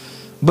 19.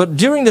 But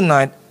during the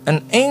night,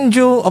 an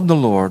angel of the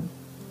Lord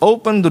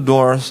opened the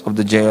doors of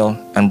the jail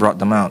and brought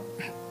them out.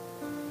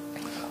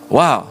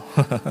 Wow.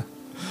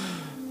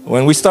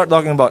 When we start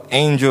talking about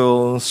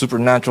angels,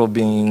 supernatural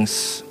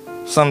beings,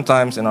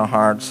 sometimes in our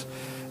hearts,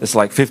 it's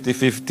like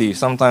 50-50.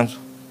 Sometimes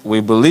we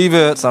believe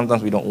it,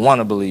 sometimes we don't want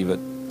to believe it.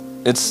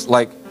 It's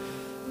like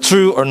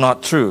true or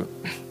not true.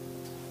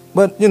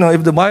 But,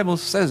 if the Bible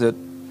says it,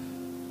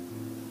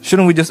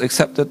 shouldn't we just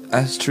accept it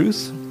as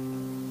truth?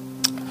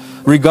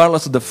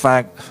 Regardless of the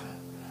fact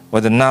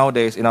whether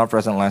nowadays in our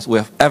present lives we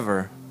have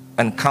ever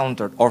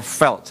encountered or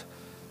felt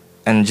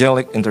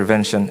angelic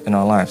intervention in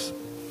our lives.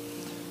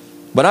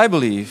 But I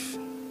believe,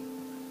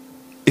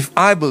 if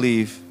I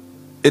believe,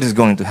 it is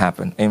going to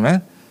happen.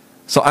 Amen?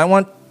 So I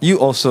want you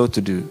also to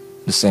do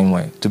the same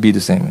way, to be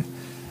the same way.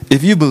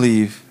 If you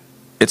believe,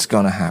 it's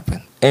going to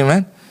happen.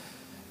 Amen?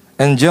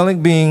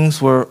 Angelic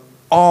beings were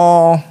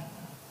all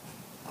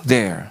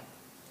there,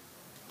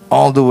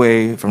 all the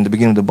way from the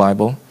beginning of the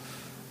Bible,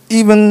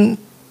 even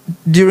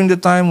during the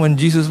time when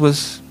Jesus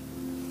was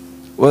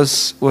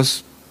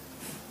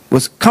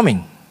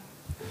coming.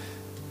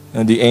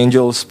 And the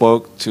angel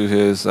spoke to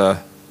his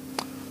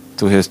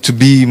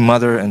to-be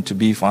mother and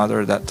to-be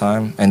father at that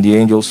time, and the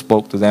angel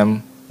spoke to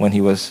them when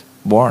he was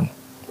born.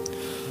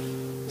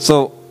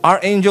 So, are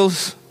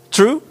angels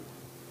true?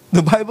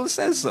 The Bible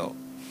says so.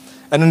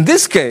 And in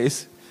this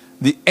case,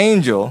 the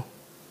angel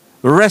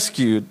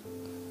rescued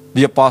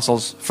the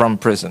apostles from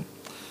prison.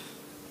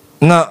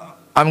 Now,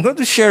 I'm going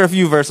to share a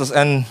few verses,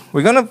 and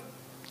we're going to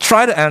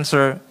try to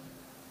answer,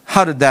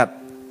 how did that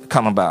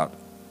come about?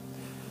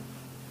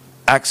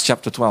 Acts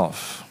chapter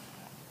 12.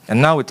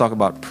 And now we talk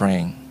about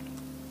praying.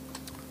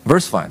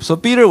 Verse 5. So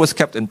Peter was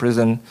kept in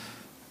prison,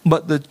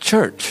 but the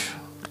church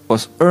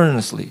was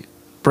earnestly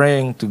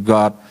praying to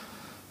God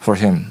for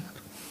him.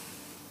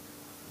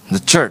 The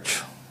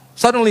church.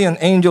 Suddenly an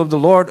angel of the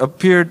Lord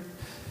appeared,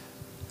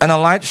 and a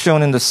light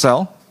shone in the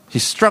cell. He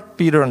struck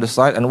Peter on the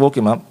side and woke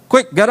him up.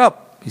 Quick, get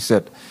up, he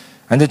said.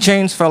 And the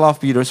chains fell off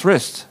Peter's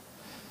wrist.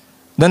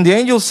 Then the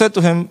angel said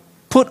to him,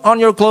 put on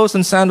your clothes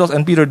and sandals,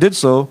 and Peter did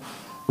so.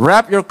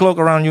 Wrap your cloak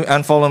around you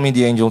and follow me,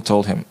 the angel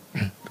told him.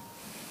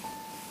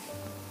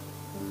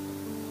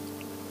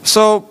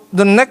 So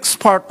the next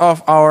part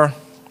of our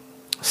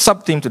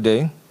sub-theme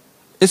today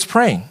is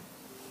praying.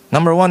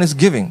 Number one is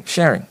giving,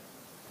 sharing.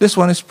 This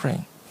one is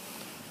praying.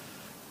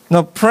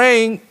 Now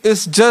praying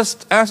is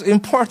just as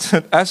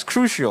important, as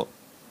crucial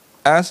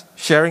as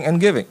sharing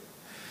and giving.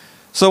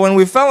 So when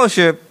we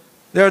fellowship,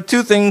 there are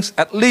two things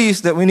at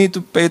least that we need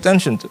to pay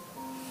attention to.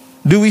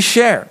 Do we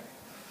share?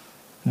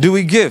 Do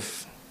we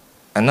give?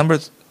 And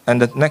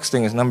the next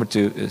thing is number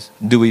two is,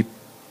 do we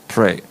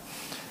pray?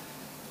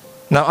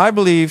 Now I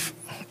believe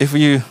if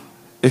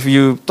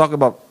you talk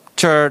about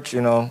church,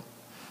 in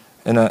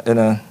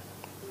an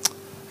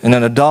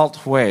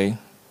adult way,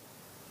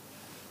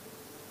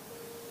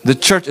 the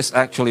church is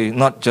actually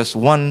not just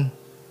one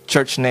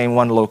church name,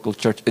 one local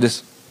church. It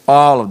is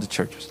all of the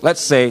churches. Let's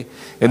say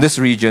in this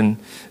region,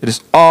 it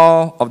is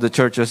all of the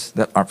churches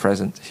that are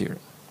present here.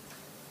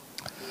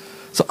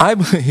 So I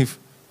believe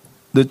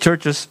the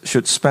churches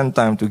should spend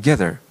time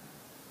together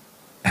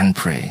and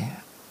pray.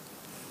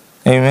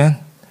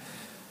 Amen.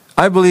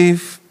 I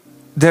believe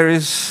there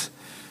is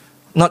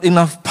not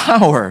enough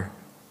power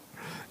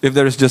if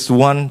there is just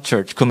one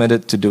church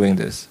committed to doing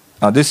this.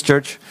 Now this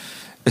church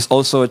is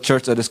also a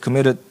church that is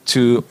committed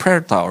to a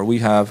prayer tower. We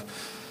have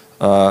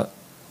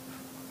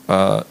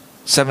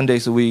 7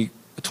 days a week,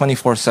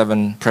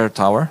 24/7 prayer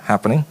tower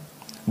happening.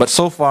 But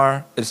so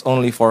far, it's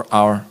only for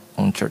our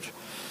own church.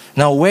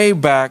 Now way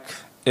back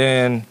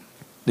in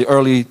the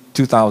early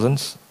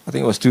 2000s, I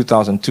think it was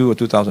 2002 or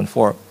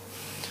 2004,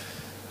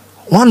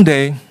 one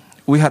day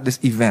we had this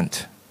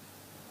event.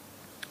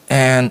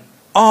 And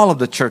all of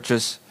the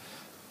churches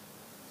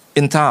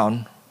in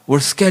town were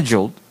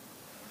scheduled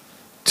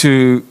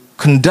to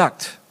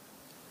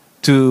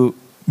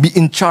be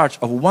in charge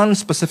of one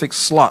specific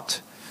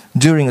slot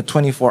during a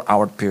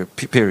 24-hour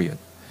period.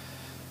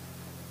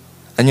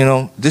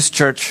 And this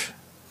church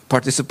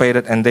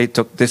participated and they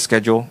took this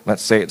schedule.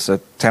 Let's say it's a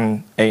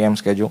 10 a.m.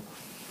 schedule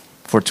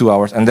for 2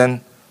 hours. And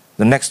then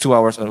the next 2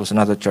 hours, it was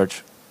another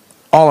church.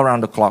 All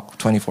around the clock,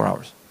 24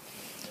 hours.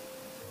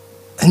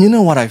 And you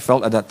know what I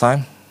felt at that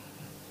time?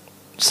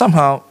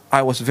 Somehow,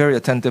 I was very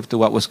attentive to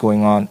what was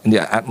going on in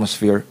the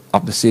atmosphere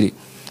of the city.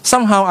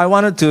 Somehow, I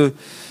wanted to,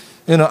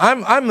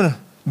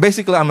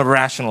 basically I'm a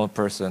rational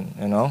person,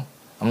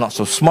 I'm not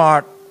so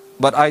smart,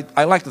 but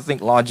I like to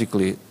think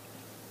logically.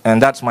 And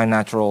that's my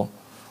natural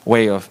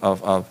way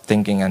of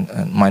thinking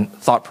and my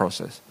thought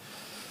process.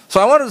 So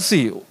I wanted to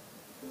see,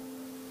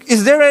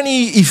 is there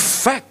any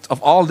effect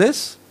of all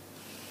this?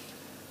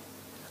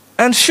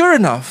 And sure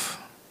enough,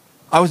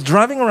 I was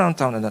driving around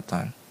town at that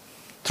time,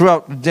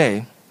 throughout the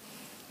day.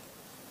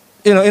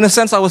 In a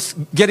sense, I was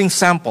getting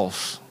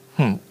samples.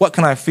 What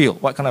can I feel?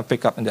 What can I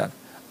pick up in that?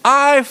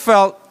 I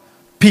felt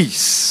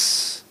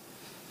peace.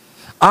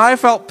 I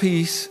felt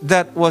peace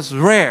that was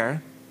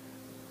rare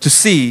to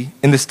see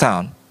in this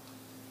town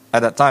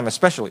at that time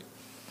especially.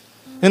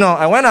 You know,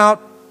 I went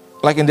out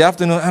like in the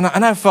afternoon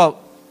and I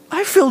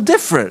feel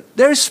different.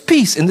 There is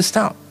peace in this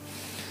town.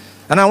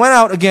 And I went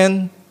out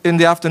again in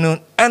the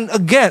afternoon and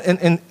again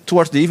in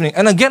towards the evening,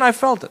 and again I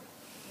felt it.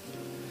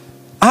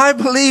 I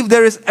believe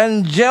there is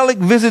angelic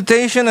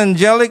visitation,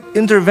 angelic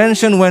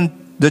intervention when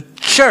the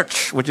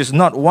church, which is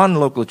not one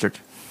local church,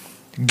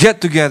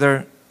 get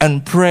together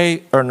and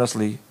pray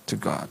earnestly to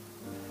God.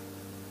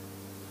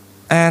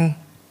 And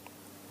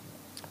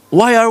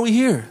why are we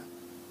here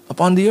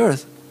upon the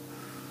earth?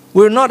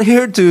 We're not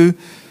here to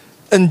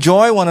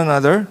enjoy one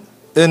another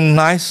in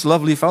nice,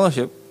 lovely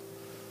fellowship.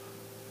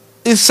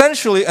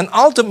 Essentially and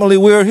ultimately,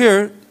 we're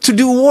here to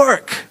do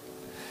work.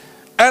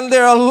 And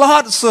there are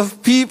lots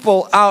of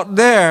people out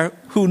there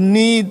who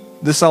need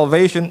the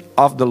salvation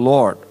of the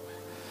Lord.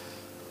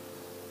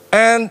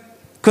 And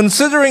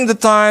considering the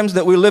times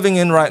that we're living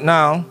in right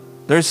now,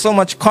 there's so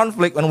much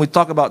conflict when we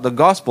talk about the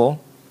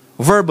gospel,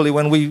 verbally,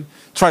 when we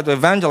try to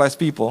evangelize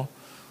people.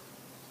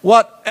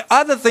 What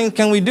other things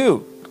can we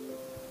do?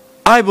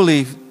 I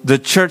believe the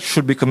church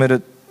should be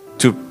committed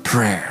to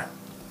prayer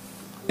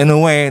in a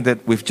way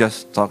that we've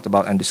just talked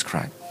about and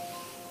described.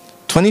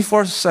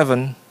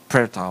 24/7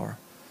 prayer tower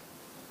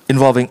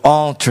involving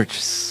all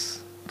churches.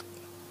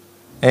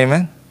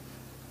 Amen?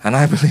 And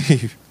I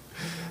believe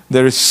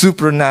there is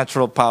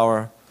supernatural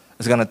power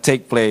that's going to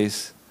take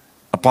place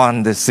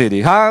upon this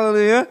city.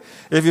 Hallelujah.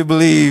 If you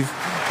believe,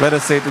 let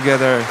us say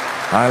together,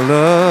 I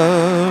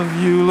love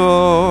you,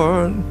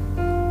 Lord,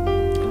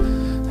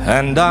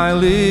 and I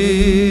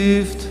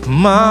lift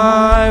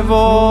my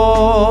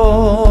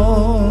voice,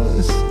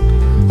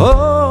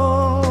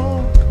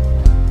 oh,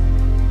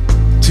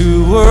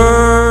 to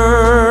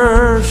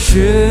worship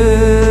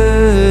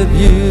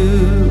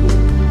you,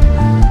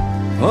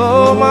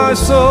 oh, my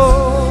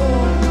soul,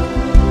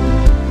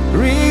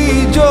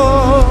 rejoice,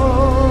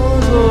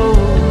 oh,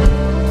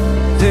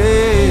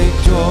 take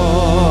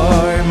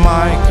joy,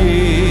 my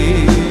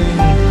King,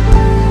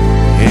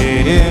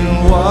 in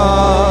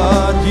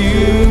what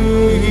you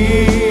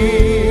hear.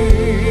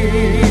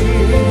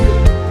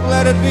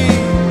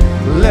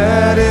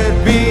 Let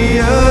it be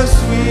a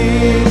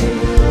sweet,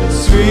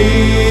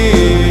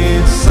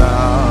 sweet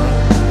sound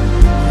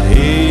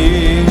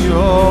in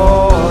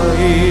your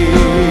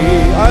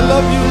ear. I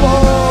love you,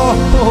 Lord.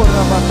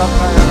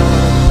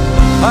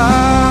 I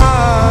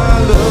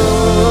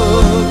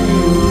love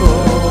you,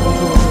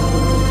 Lord,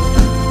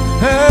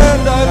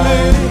 and I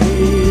live,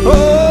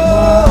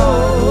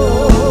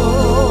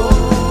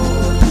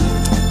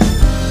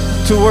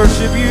 to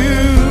worship you,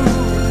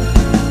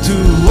 to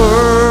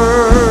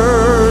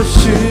worship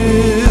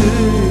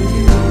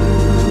you.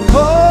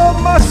 Oh,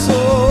 my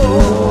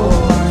soul,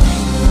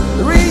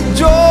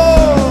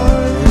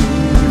 rejoice,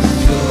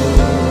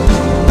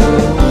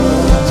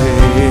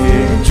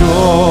 take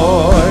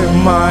joy,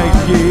 my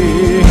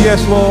King,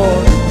 yes,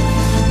 Lord,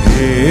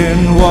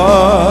 in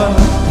what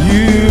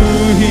you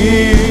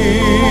hear.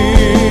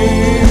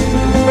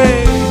 May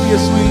it be a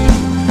sweet,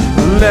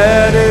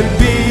 let it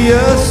be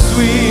a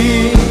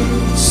sweet,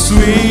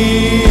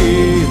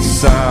 sweet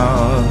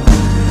sound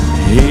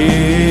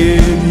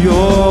in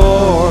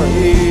your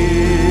ear.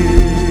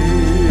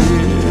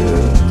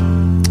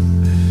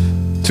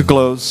 To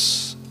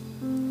close,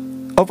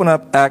 open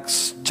up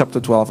Acts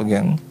chapter 12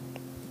 again.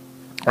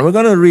 And we're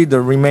going to read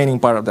the remaining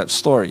part of that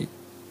story.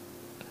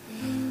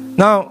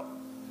 Now,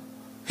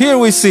 here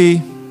we see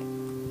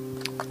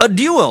a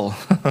duel.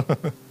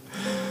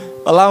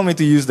 Allow me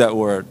to use that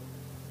word.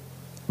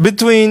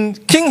 Between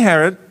King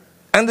Herod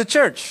and the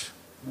church.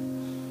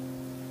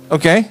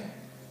 Okay,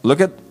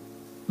 look at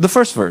the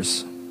first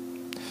verse.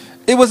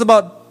 It was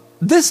about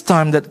this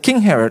time that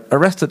King Herod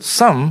arrested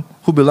some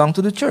who belonged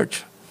to the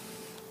church,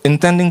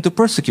 intending to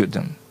persecute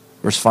them.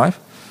 Verse 5.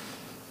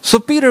 So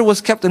Peter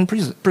was kept in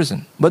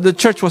prison, but the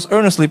church was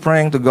earnestly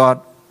praying to God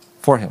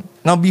for him.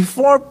 Now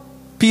before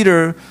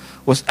Peter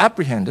was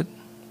apprehended,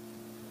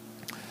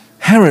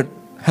 Herod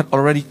had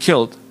already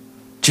killed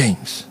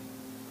James.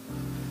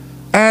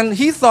 And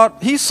he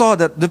saw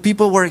that the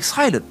people were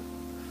excited.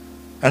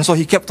 And so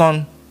he kept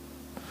on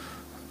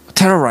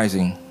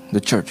terrorizing the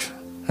church.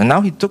 And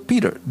now he took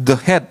Peter, the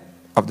head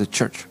of the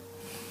church.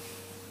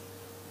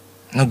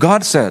 Now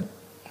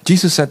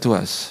Jesus said to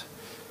us,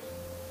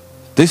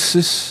 this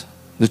is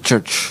the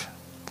church,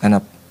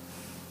 and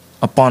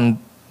upon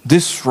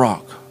this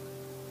rock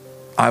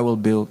I will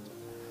build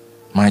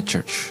my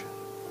church.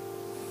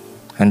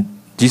 And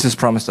Jesus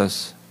promised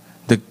us,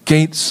 the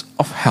gates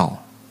of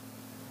hell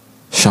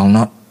shall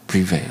not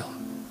prevail.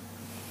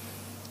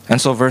 And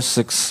so verse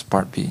 6,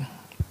 part B.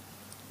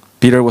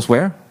 Peter was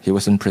where? He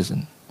was in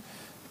prison.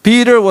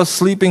 Peter was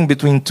sleeping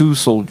between two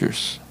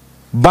soldiers,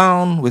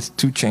 bound with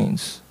two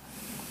chains.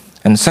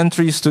 And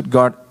sentries stood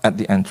guard at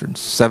the entrance.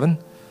 7.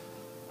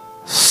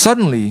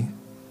 Suddenly,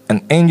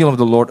 an angel of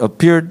the Lord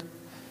appeared,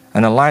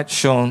 and a light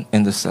shone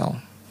in the cell.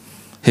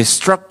 He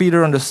struck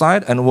Peter on the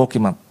side and woke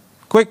him up.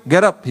 Quick,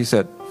 get up, he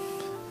said.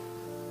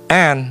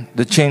 and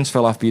the chains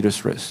fell off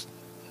Peter's wrist.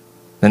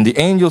 Then the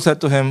angel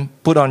said to him,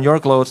 "Put on your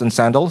clothes and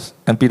sandals,"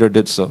 and Peter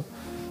did so.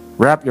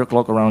 "Wrap your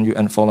cloak around you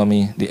and follow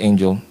me," the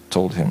angel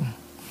told him.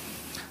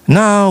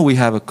 Now we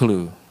have a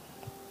clue.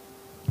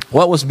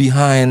 What was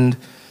behind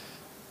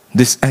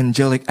this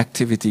angelic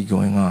activity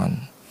going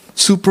on?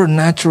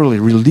 Supernaturally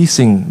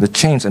releasing the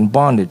chains and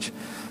bondage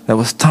that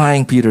was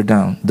tying Peter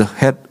down, the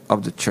head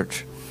of the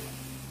church.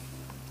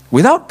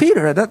 Without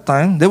Peter at that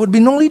time, there would be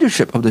no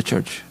leadership of the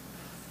church.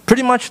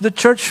 Pretty much the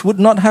church would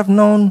not have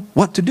known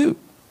what to do.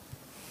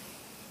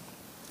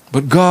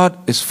 But God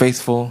is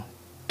faithful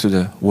to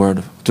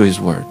His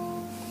word.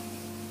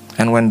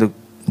 And when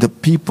the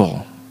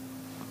people,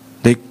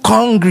 they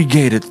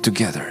congregated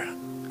together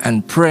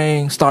and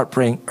start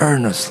praying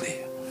earnestly,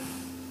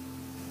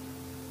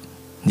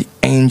 the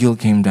angel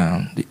came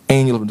down, the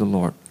angel of the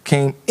Lord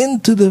came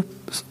into the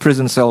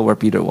prison cell where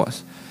Peter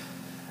was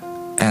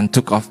and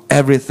took off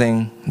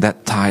everything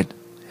that tied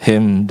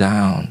him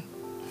down.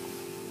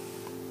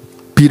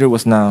 Peter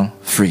was now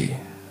free.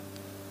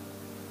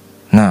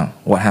 Now,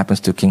 what happens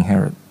to King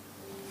Herod?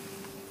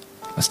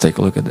 Let's take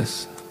a look at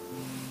this.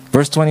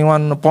 Verse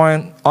 21,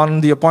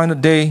 on the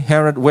appointed day,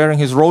 Herod, wearing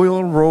his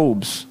royal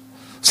robes,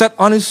 sat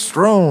on his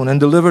throne and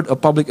delivered a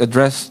public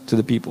address to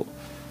the people.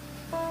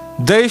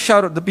 They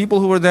shouted, the people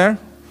who were there,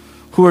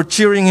 who were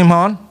cheering him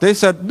on, they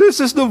said,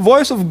 "This is the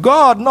voice of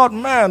God, not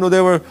man." Or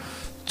they were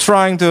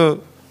trying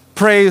to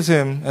praise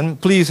him and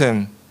please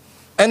him.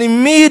 And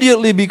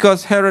immediately,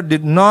 because Herod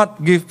did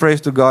not give praise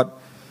to God,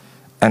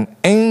 an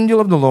angel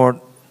of the Lord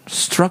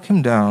struck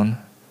him down,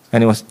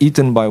 and he was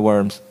eaten by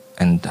worms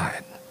and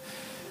died.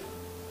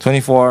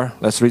 24,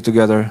 let's read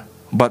together.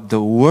 But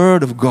the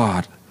word of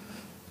God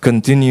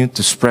continued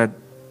to spread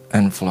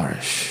and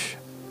flourish.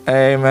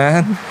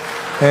 Amen.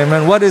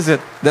 Amen. What is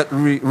it that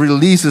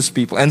releases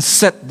people and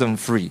set them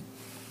free?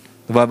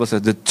 The Bible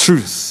says, the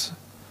truth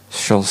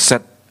shall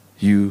set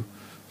you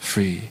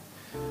free.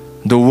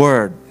 The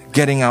word,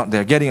 getting out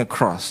there, getting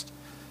across,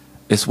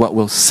 is what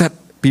will set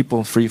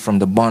people free from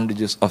the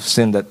bondages of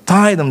sin that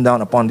tie them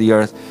down upon the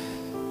earth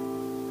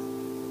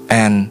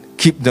and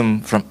keep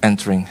them from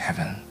entering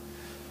heaven.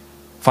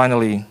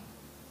 Finally,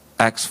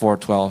 Acts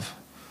 4:12.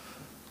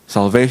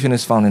 Salvation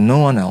is found in no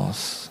one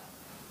else,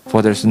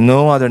 for there's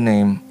no other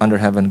name under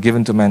heaven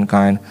given to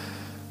mankind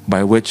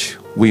by which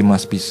we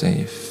must be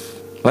saved.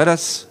 Let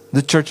us,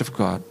 the church of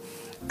God,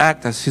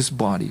 act as His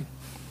body.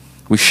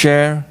 We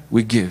share,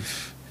 we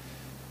give,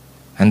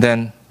 and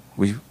then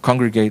we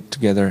congregate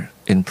together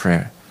in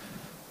prayer.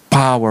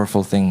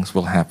 Powerful things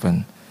will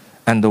happen,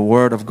 and the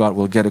word of God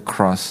will get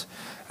across,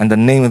 and the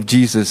name of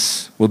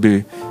Jesus will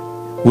be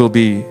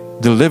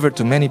delivered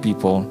to many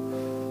people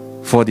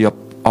for the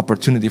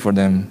opportunity for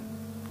them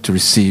to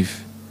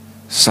receive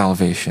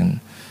salvation.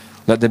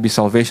 Let there be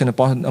salvation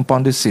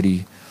upon this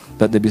city.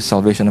 Let there be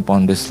salvation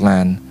upon this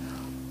land.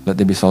 Let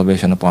there be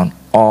salvation upon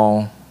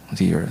all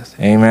the earth.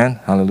 Amen.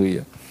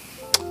 Hallelujah.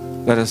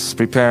 Let us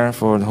prepare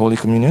for the Holy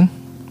Communion.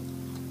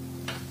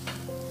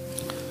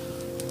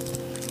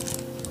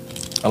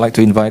 I'd like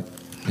to invite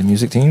the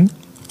music team.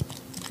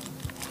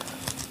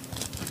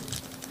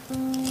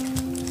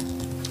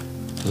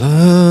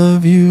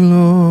 Love you,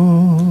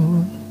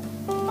 Lord,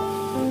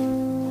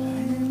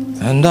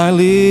 and I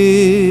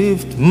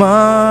lift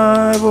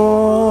my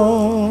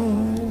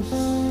voice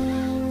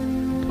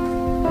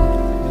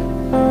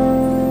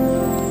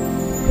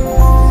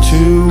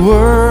to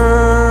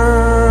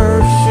worship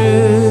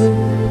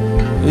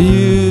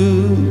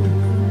you,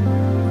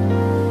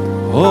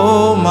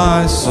 oh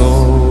my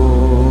soul.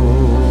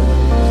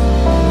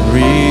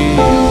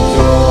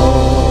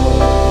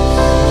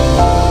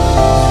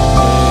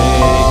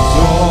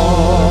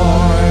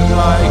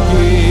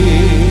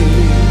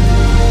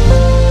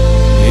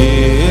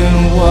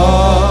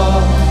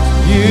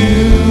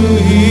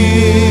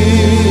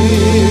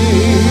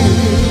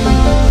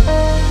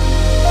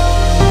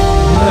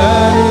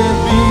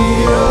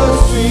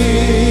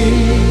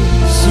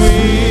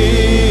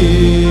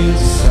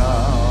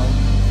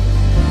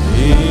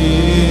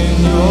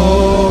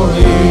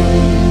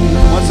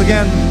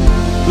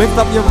 Lift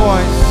up your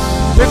voice,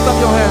 lift up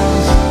your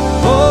hands.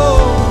 Oh,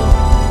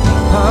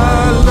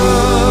 I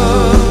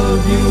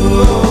love you,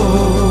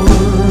 Lord,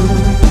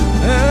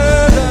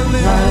 and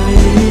I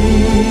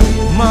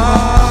lift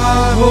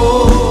my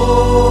voice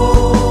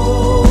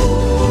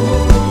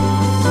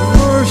to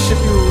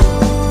worship you,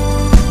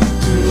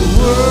 to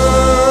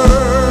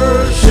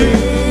worship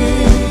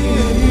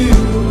you.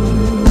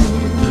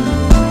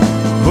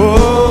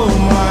 Oh,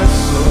 my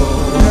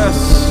soul, yes.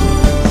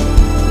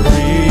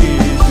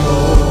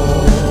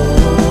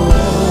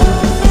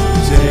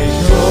 Take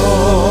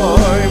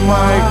joy,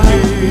 my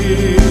King.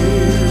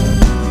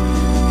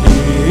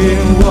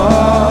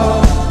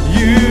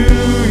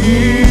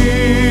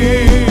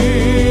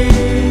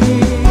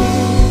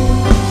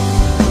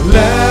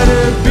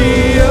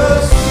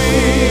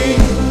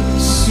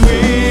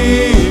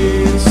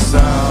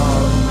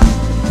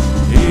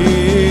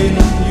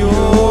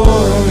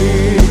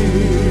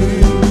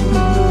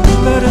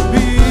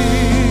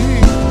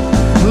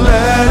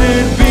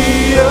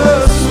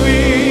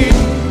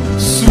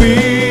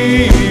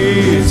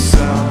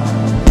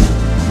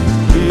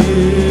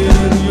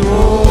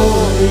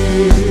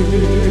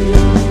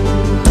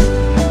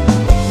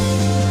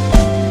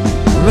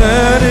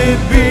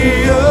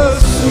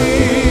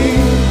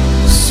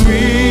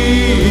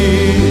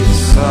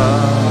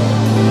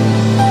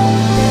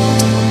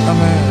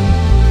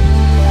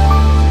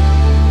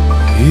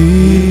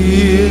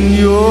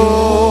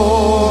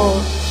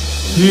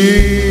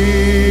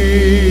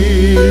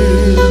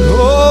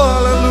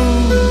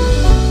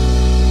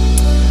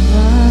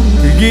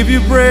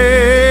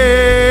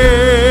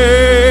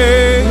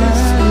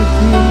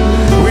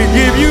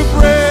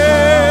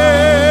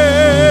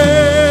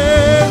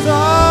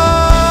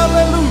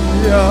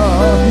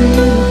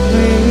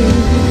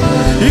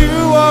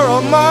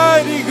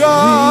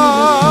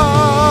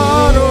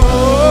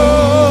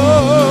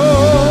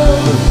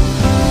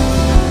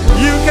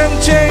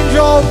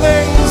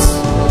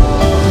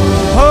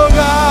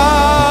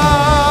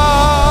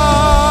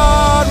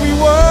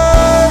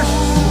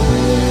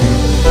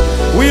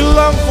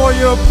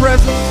 your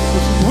presence.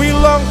 We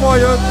long for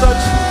your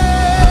touch.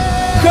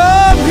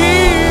 Come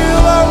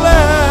heal our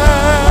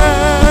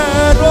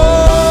land.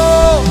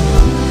 Oh,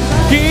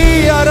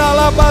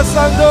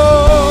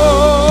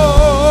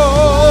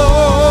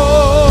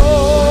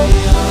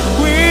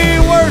 we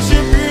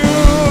worship you.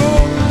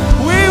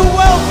 We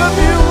welcome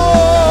you,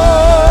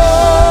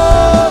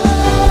 Lord.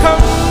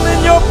 Come in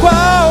your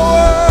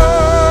power.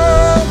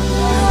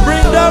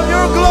 Bring down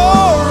your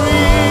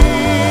glory.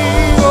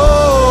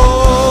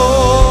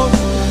 Oh,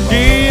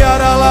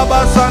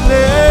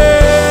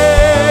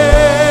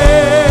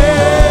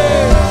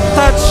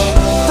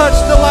 touch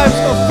the lives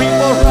of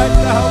people right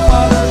now,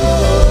 Father.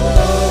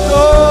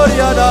 Oh,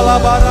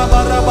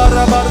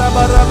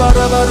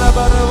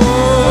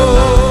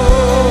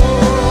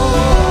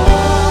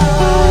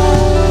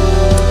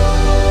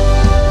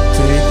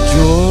 take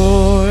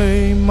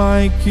joy,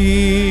 my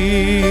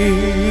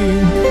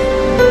King,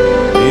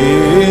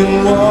 in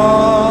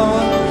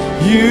what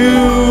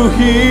you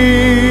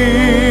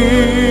hear.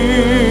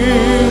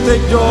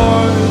 Take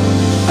joy.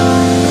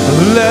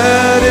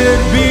 Let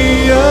it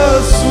be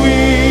a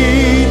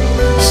sweet,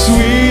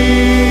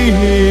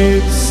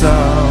 sweet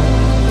sound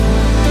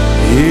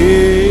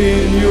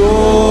in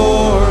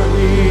your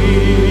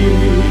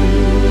ear.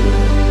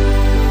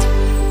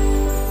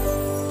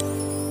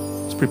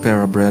 Let's prepare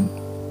our bread.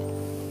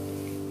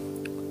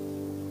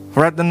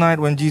 For at the night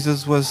when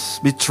Jesus was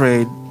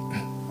betrayed,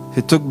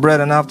 he took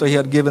bread, and after he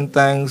had given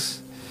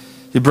thanks,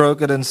 he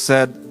broke it and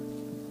said,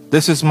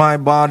 "This is my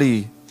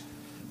body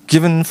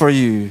given for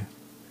you.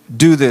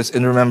 Do this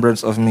in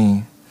remembrance of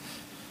me."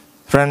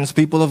 Friends,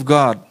 people of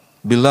God,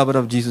 beloved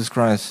of Jesus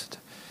Christ,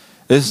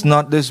 is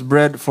not this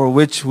bread for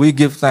which we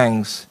give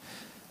thanks,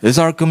 is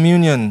our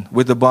communion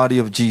with the body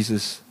of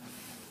Jesus.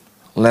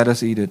 Let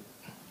us eat it.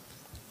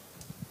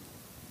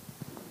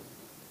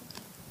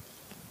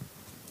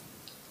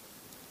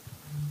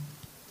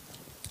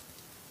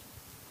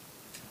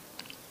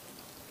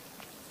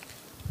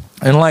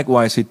 And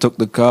likewise, he took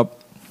the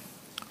cup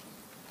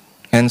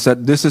and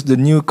said, "This is the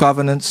new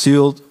covenant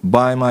sealed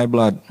by my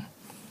blood.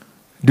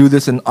 Do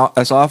this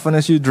as often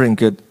as you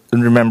drink it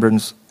in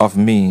remembrance of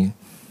me."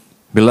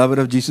 Beloved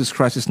of Jesus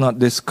Christ, is not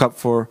this cup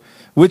for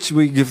which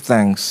we give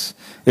thanks,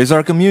 is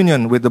our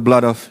communion with the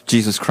blood of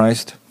Jesus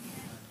Christ.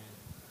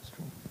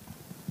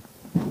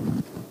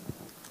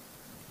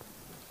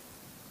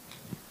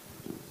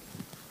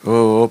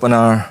 Oh, open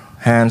our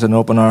hands and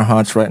open our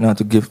hearts right now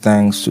to give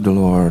thanks to the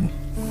Lord.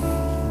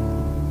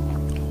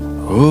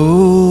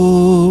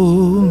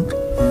 Oh,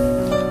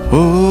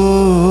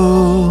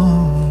 oh,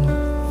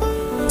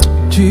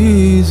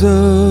 Jesus,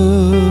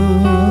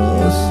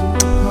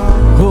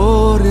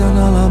 oh,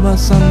 Riana Lama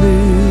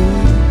Sandi,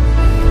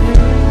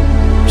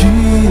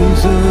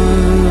 Jesus,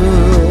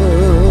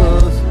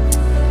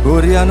 oh,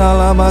 Riana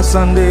Lama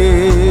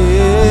Sandi,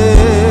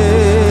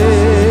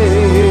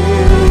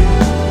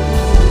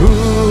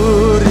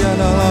 oh,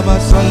 Riana Lama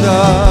Sanda.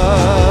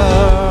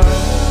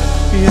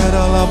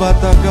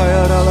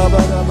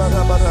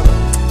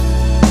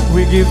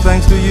 We give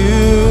thanks to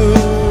you.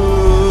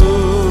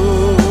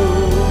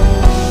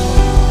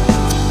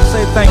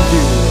 Say thank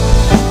you.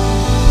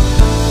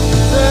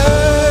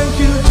 Thank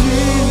you,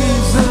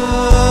 Jesus.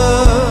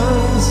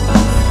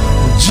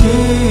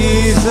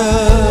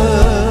 Jesus.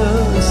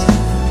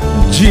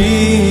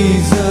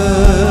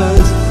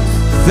 Jesus.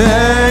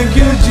 Thank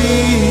you,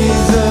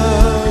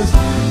 Jesus.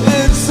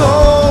 It's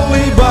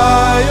only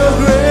by your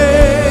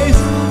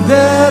grace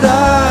that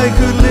I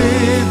could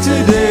live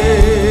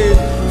today.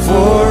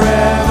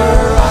 Forever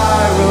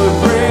I will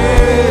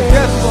praise,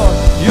 yes Lord,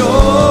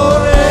 your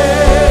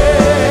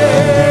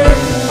name.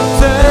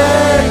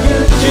 Thank you,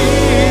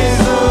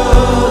 Jesus.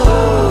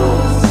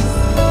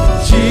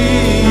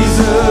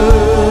 Jesus.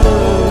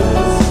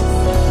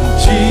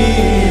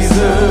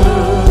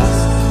 Jesus.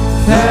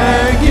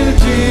 Thank you,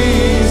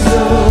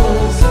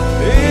 Jesus.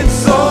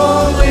 It's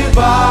only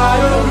by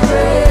your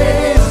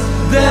grace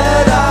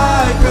that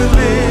I could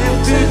live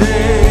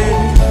today.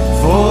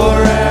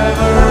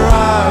 Forever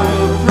I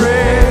will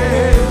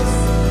praise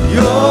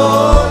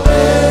your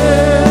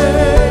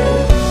name.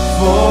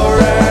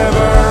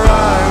 Forever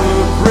I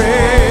will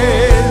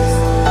praise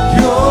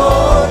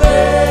your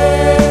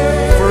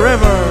name.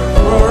 Forever,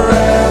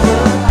 forever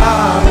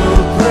I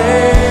will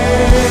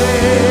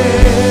praise,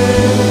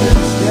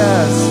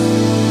 yes,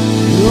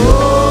 your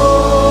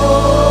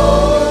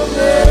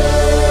name.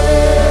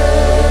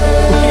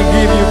 We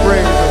give you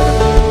praise.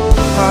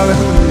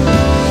 Hallelujah.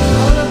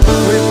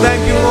 We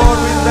thank you, Lord.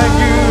 We thank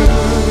you.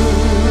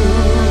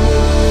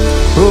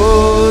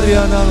 Oh,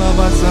 Riana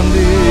Lama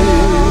Sandi.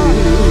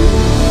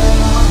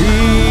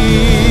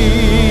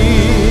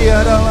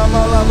 Iara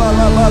Lama Lama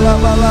Lama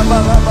Lama Lama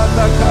Lama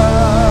Taka.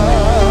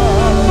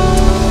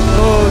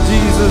 Oh,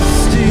 Jesus,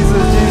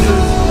 Jesus,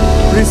 Jesus.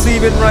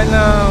 Receive it right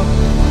now.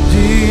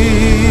 Jesus.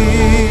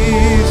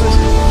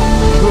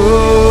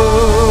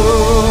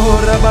 Oh,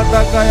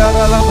 Rabataka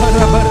Yara Lama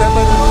Lama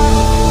Lama.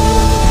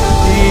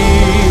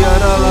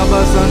 Iara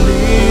Lama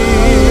Sandi.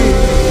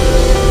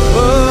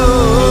 Oh,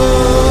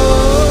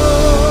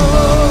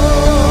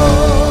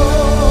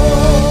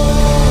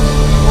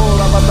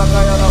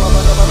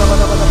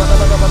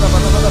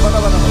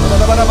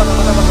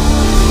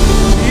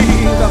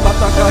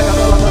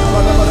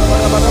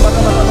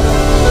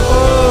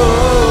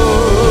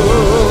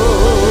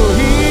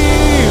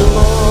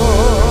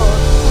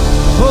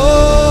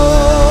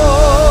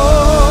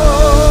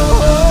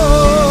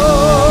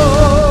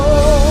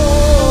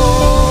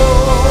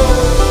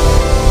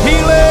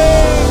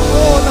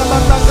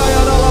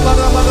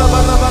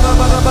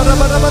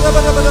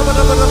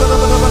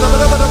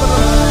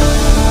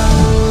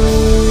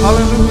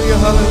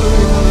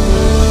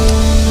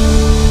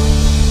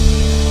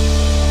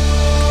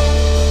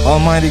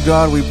 mighty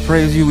God, we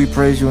praise you, we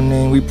praise your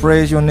name. We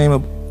praise your name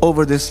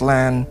over this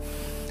land.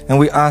 And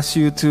we ask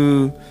you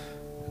to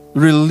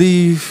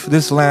relieve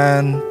this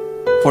land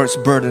for its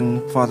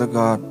burden, Father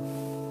God.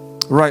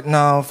 Right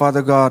now,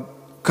 Father God,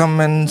 come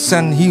and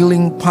send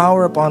healing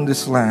power upon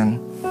this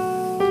land.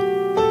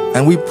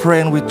 And we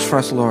pray and we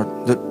trust,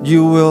 Lord, that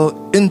you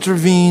will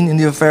intervene in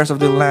the affairs of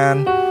the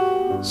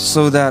land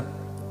so that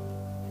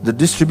the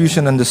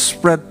distribution and the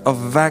spread of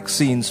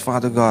vaccines,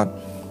 Father God,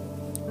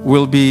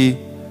 will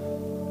be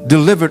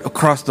delivered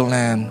across the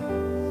land.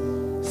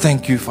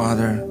 Thank you,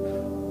 Father.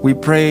 We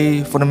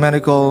pray for the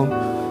medical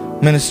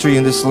ministry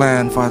in this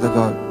land, Father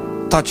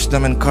God. Touch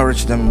them,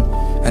 encourage them,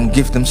 and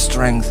give them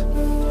strength.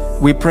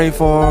 We pray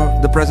for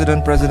the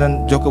President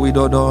Joko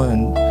Widodo,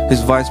 and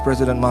his Vice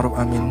President Maruf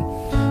Amin.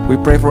 We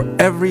pray for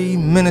every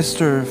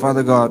minister,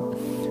 Father God,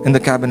 in the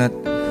cabinet.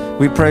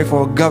 We pray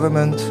for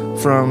government,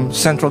 from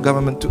central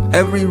government to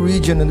every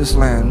region in this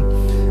land.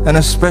 And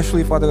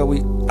especially, Father God,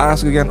 we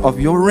ask again of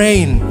your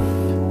reign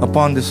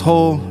upon this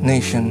whole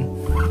nation.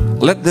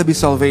 Let there be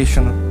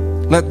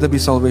salvation. Let there be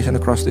salvation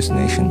across this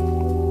nation.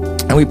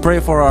 And we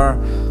pray for our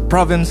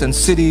province and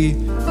city,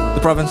 the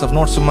province of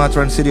North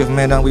Sumatra and city of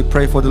Medan. We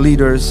pray for the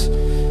leaders.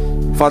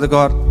 Father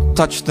God,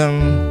 touch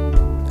them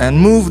and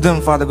move them,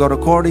 Father God,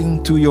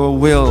 according to your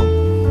will.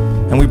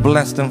 And we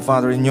bless them,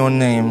 Father, in your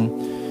name.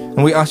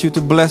 And we ask you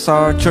to bless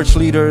our church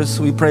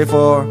leaders. We pray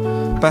for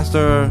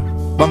Pastor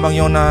Bambang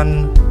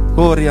Yonan.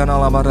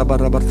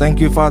 Thank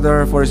you,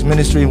 Father, for his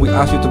ministry. And we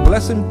ask you to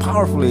bless him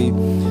powerfully.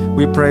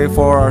 We pray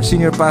for our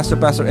senior pastor,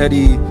 Pastor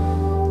Eddie.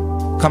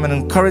 Come and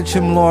encourage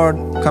him, Lord.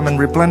 Come and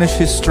replenish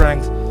his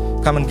strength.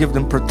 Come and give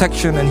them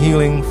protection and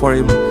healing for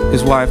him,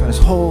 his wife, and his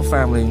whole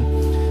family.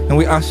 And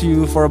we ask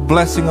you for a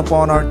blessing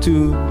upon our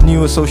two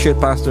new associate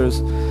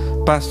pastors,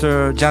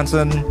 Pastor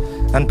Jansen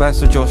and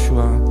Pastor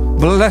Joshua.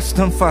 Bless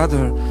them,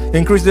 Father.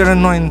 Increase their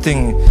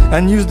anointing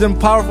and use them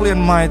powerfully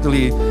and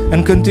mightily,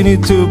 and continue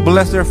to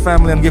bless their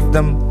family and give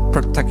them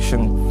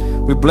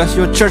protection. We bless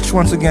your church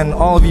once again,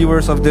 all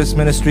viewers of this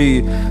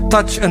ministry.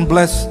 Touch and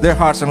bless their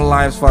hearts and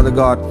lives, Father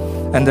God,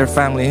 and their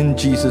family, in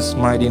Jesus'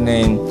 mighty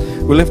name.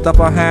 We lift up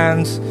our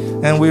hands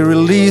and we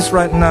release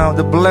right now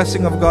the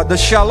blessing of God, the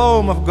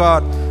shalom of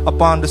God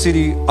upon the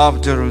city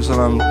of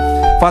Jerusalem.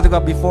 Father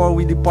God, before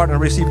we depart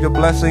and receive your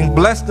blessing,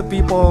 bless the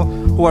people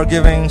who are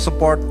giving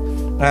support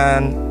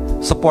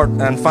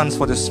and funds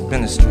for this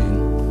ministry.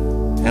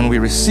 And we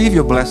receive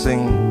your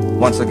blessing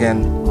once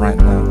again right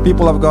now.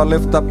 People of God,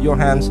 lift up your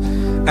hands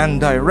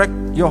and direct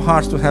your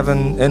hearts to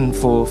heaven in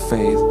full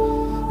faith.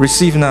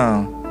 Receive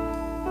now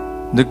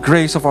the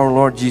grace of our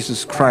Lord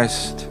Jesus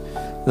Christ,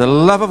 the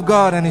love of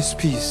God and his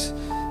peace,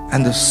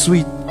 and the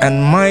sweet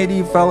and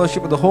mighty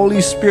fellowship of the Holy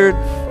Spirit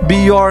be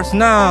yours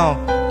now,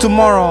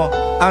 tomorrow,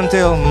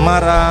 until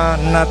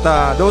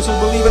Maranatha. Those who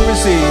believe and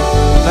receive,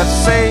 let's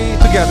say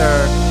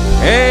together,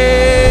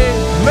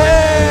 Amen.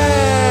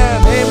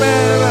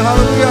 Amen.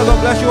 Hallelujah. God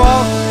bless you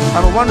all.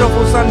 Have a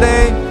wonderful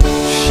Sunday.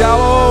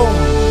 Shalom.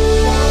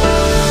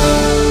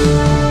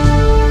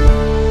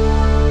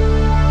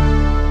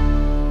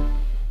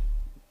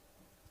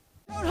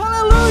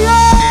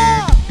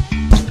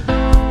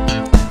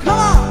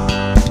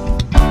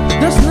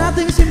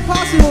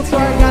 Impossible to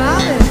our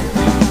God.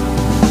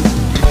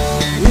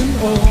 In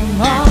all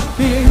my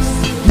fears,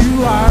 you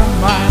are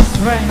my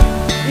strength.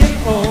 In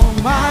all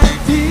my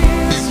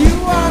tears, you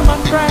are my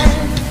friend.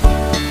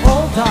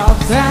 All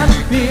doubts and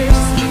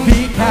fears be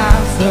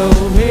cast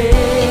away.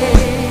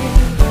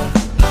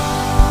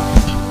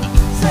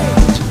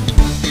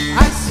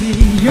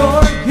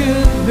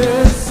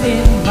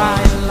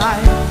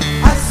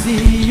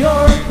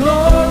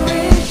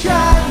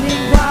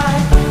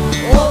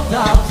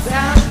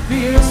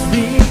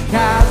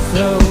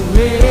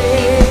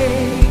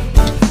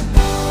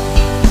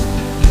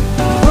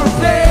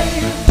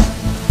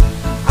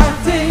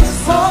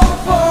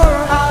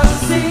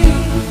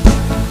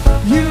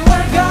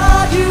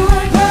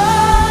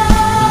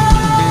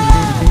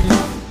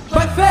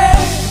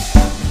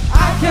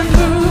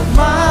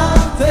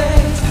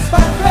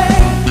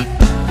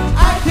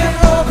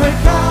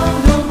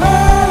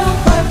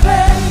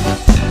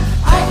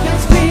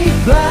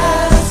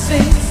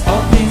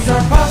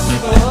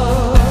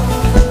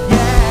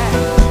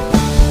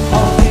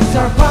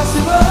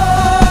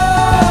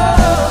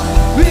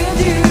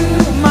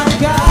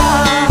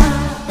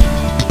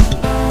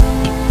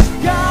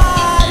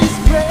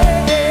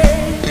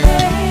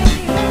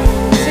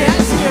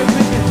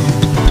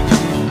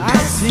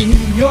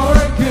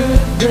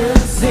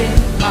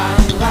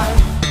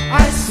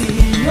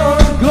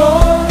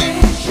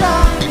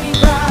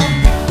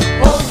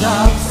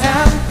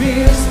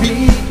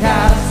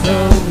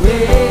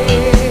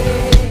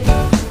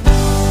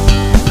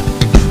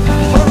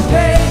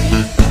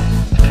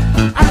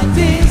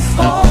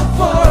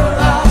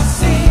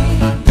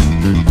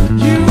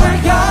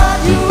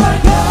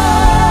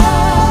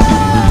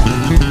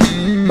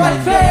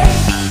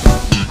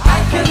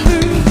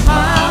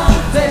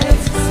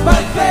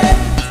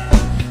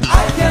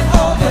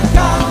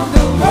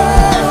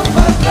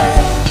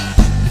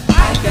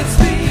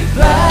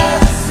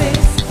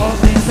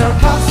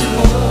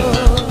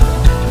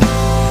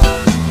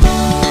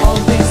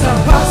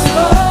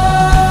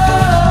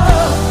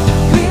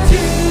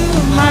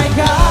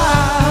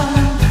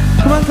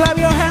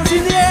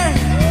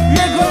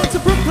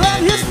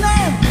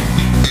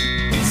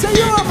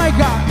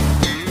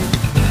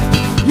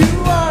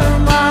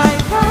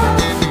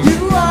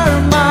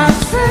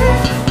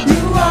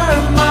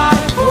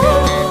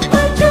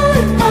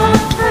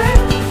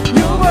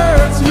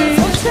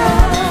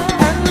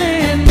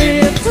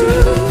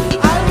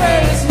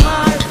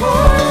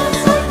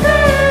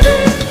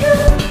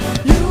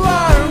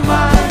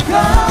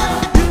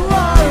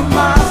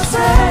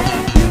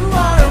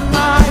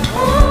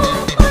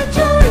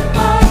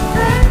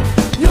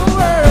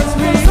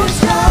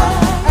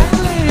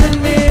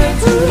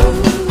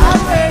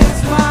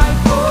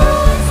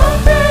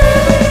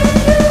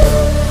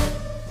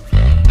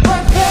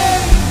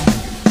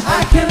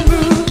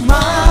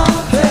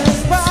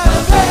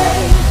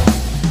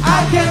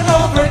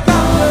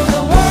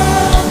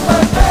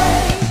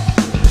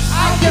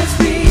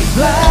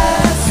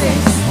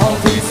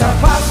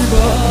 impossible.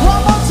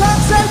 One more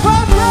time, say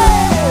by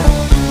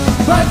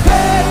faith. By faith.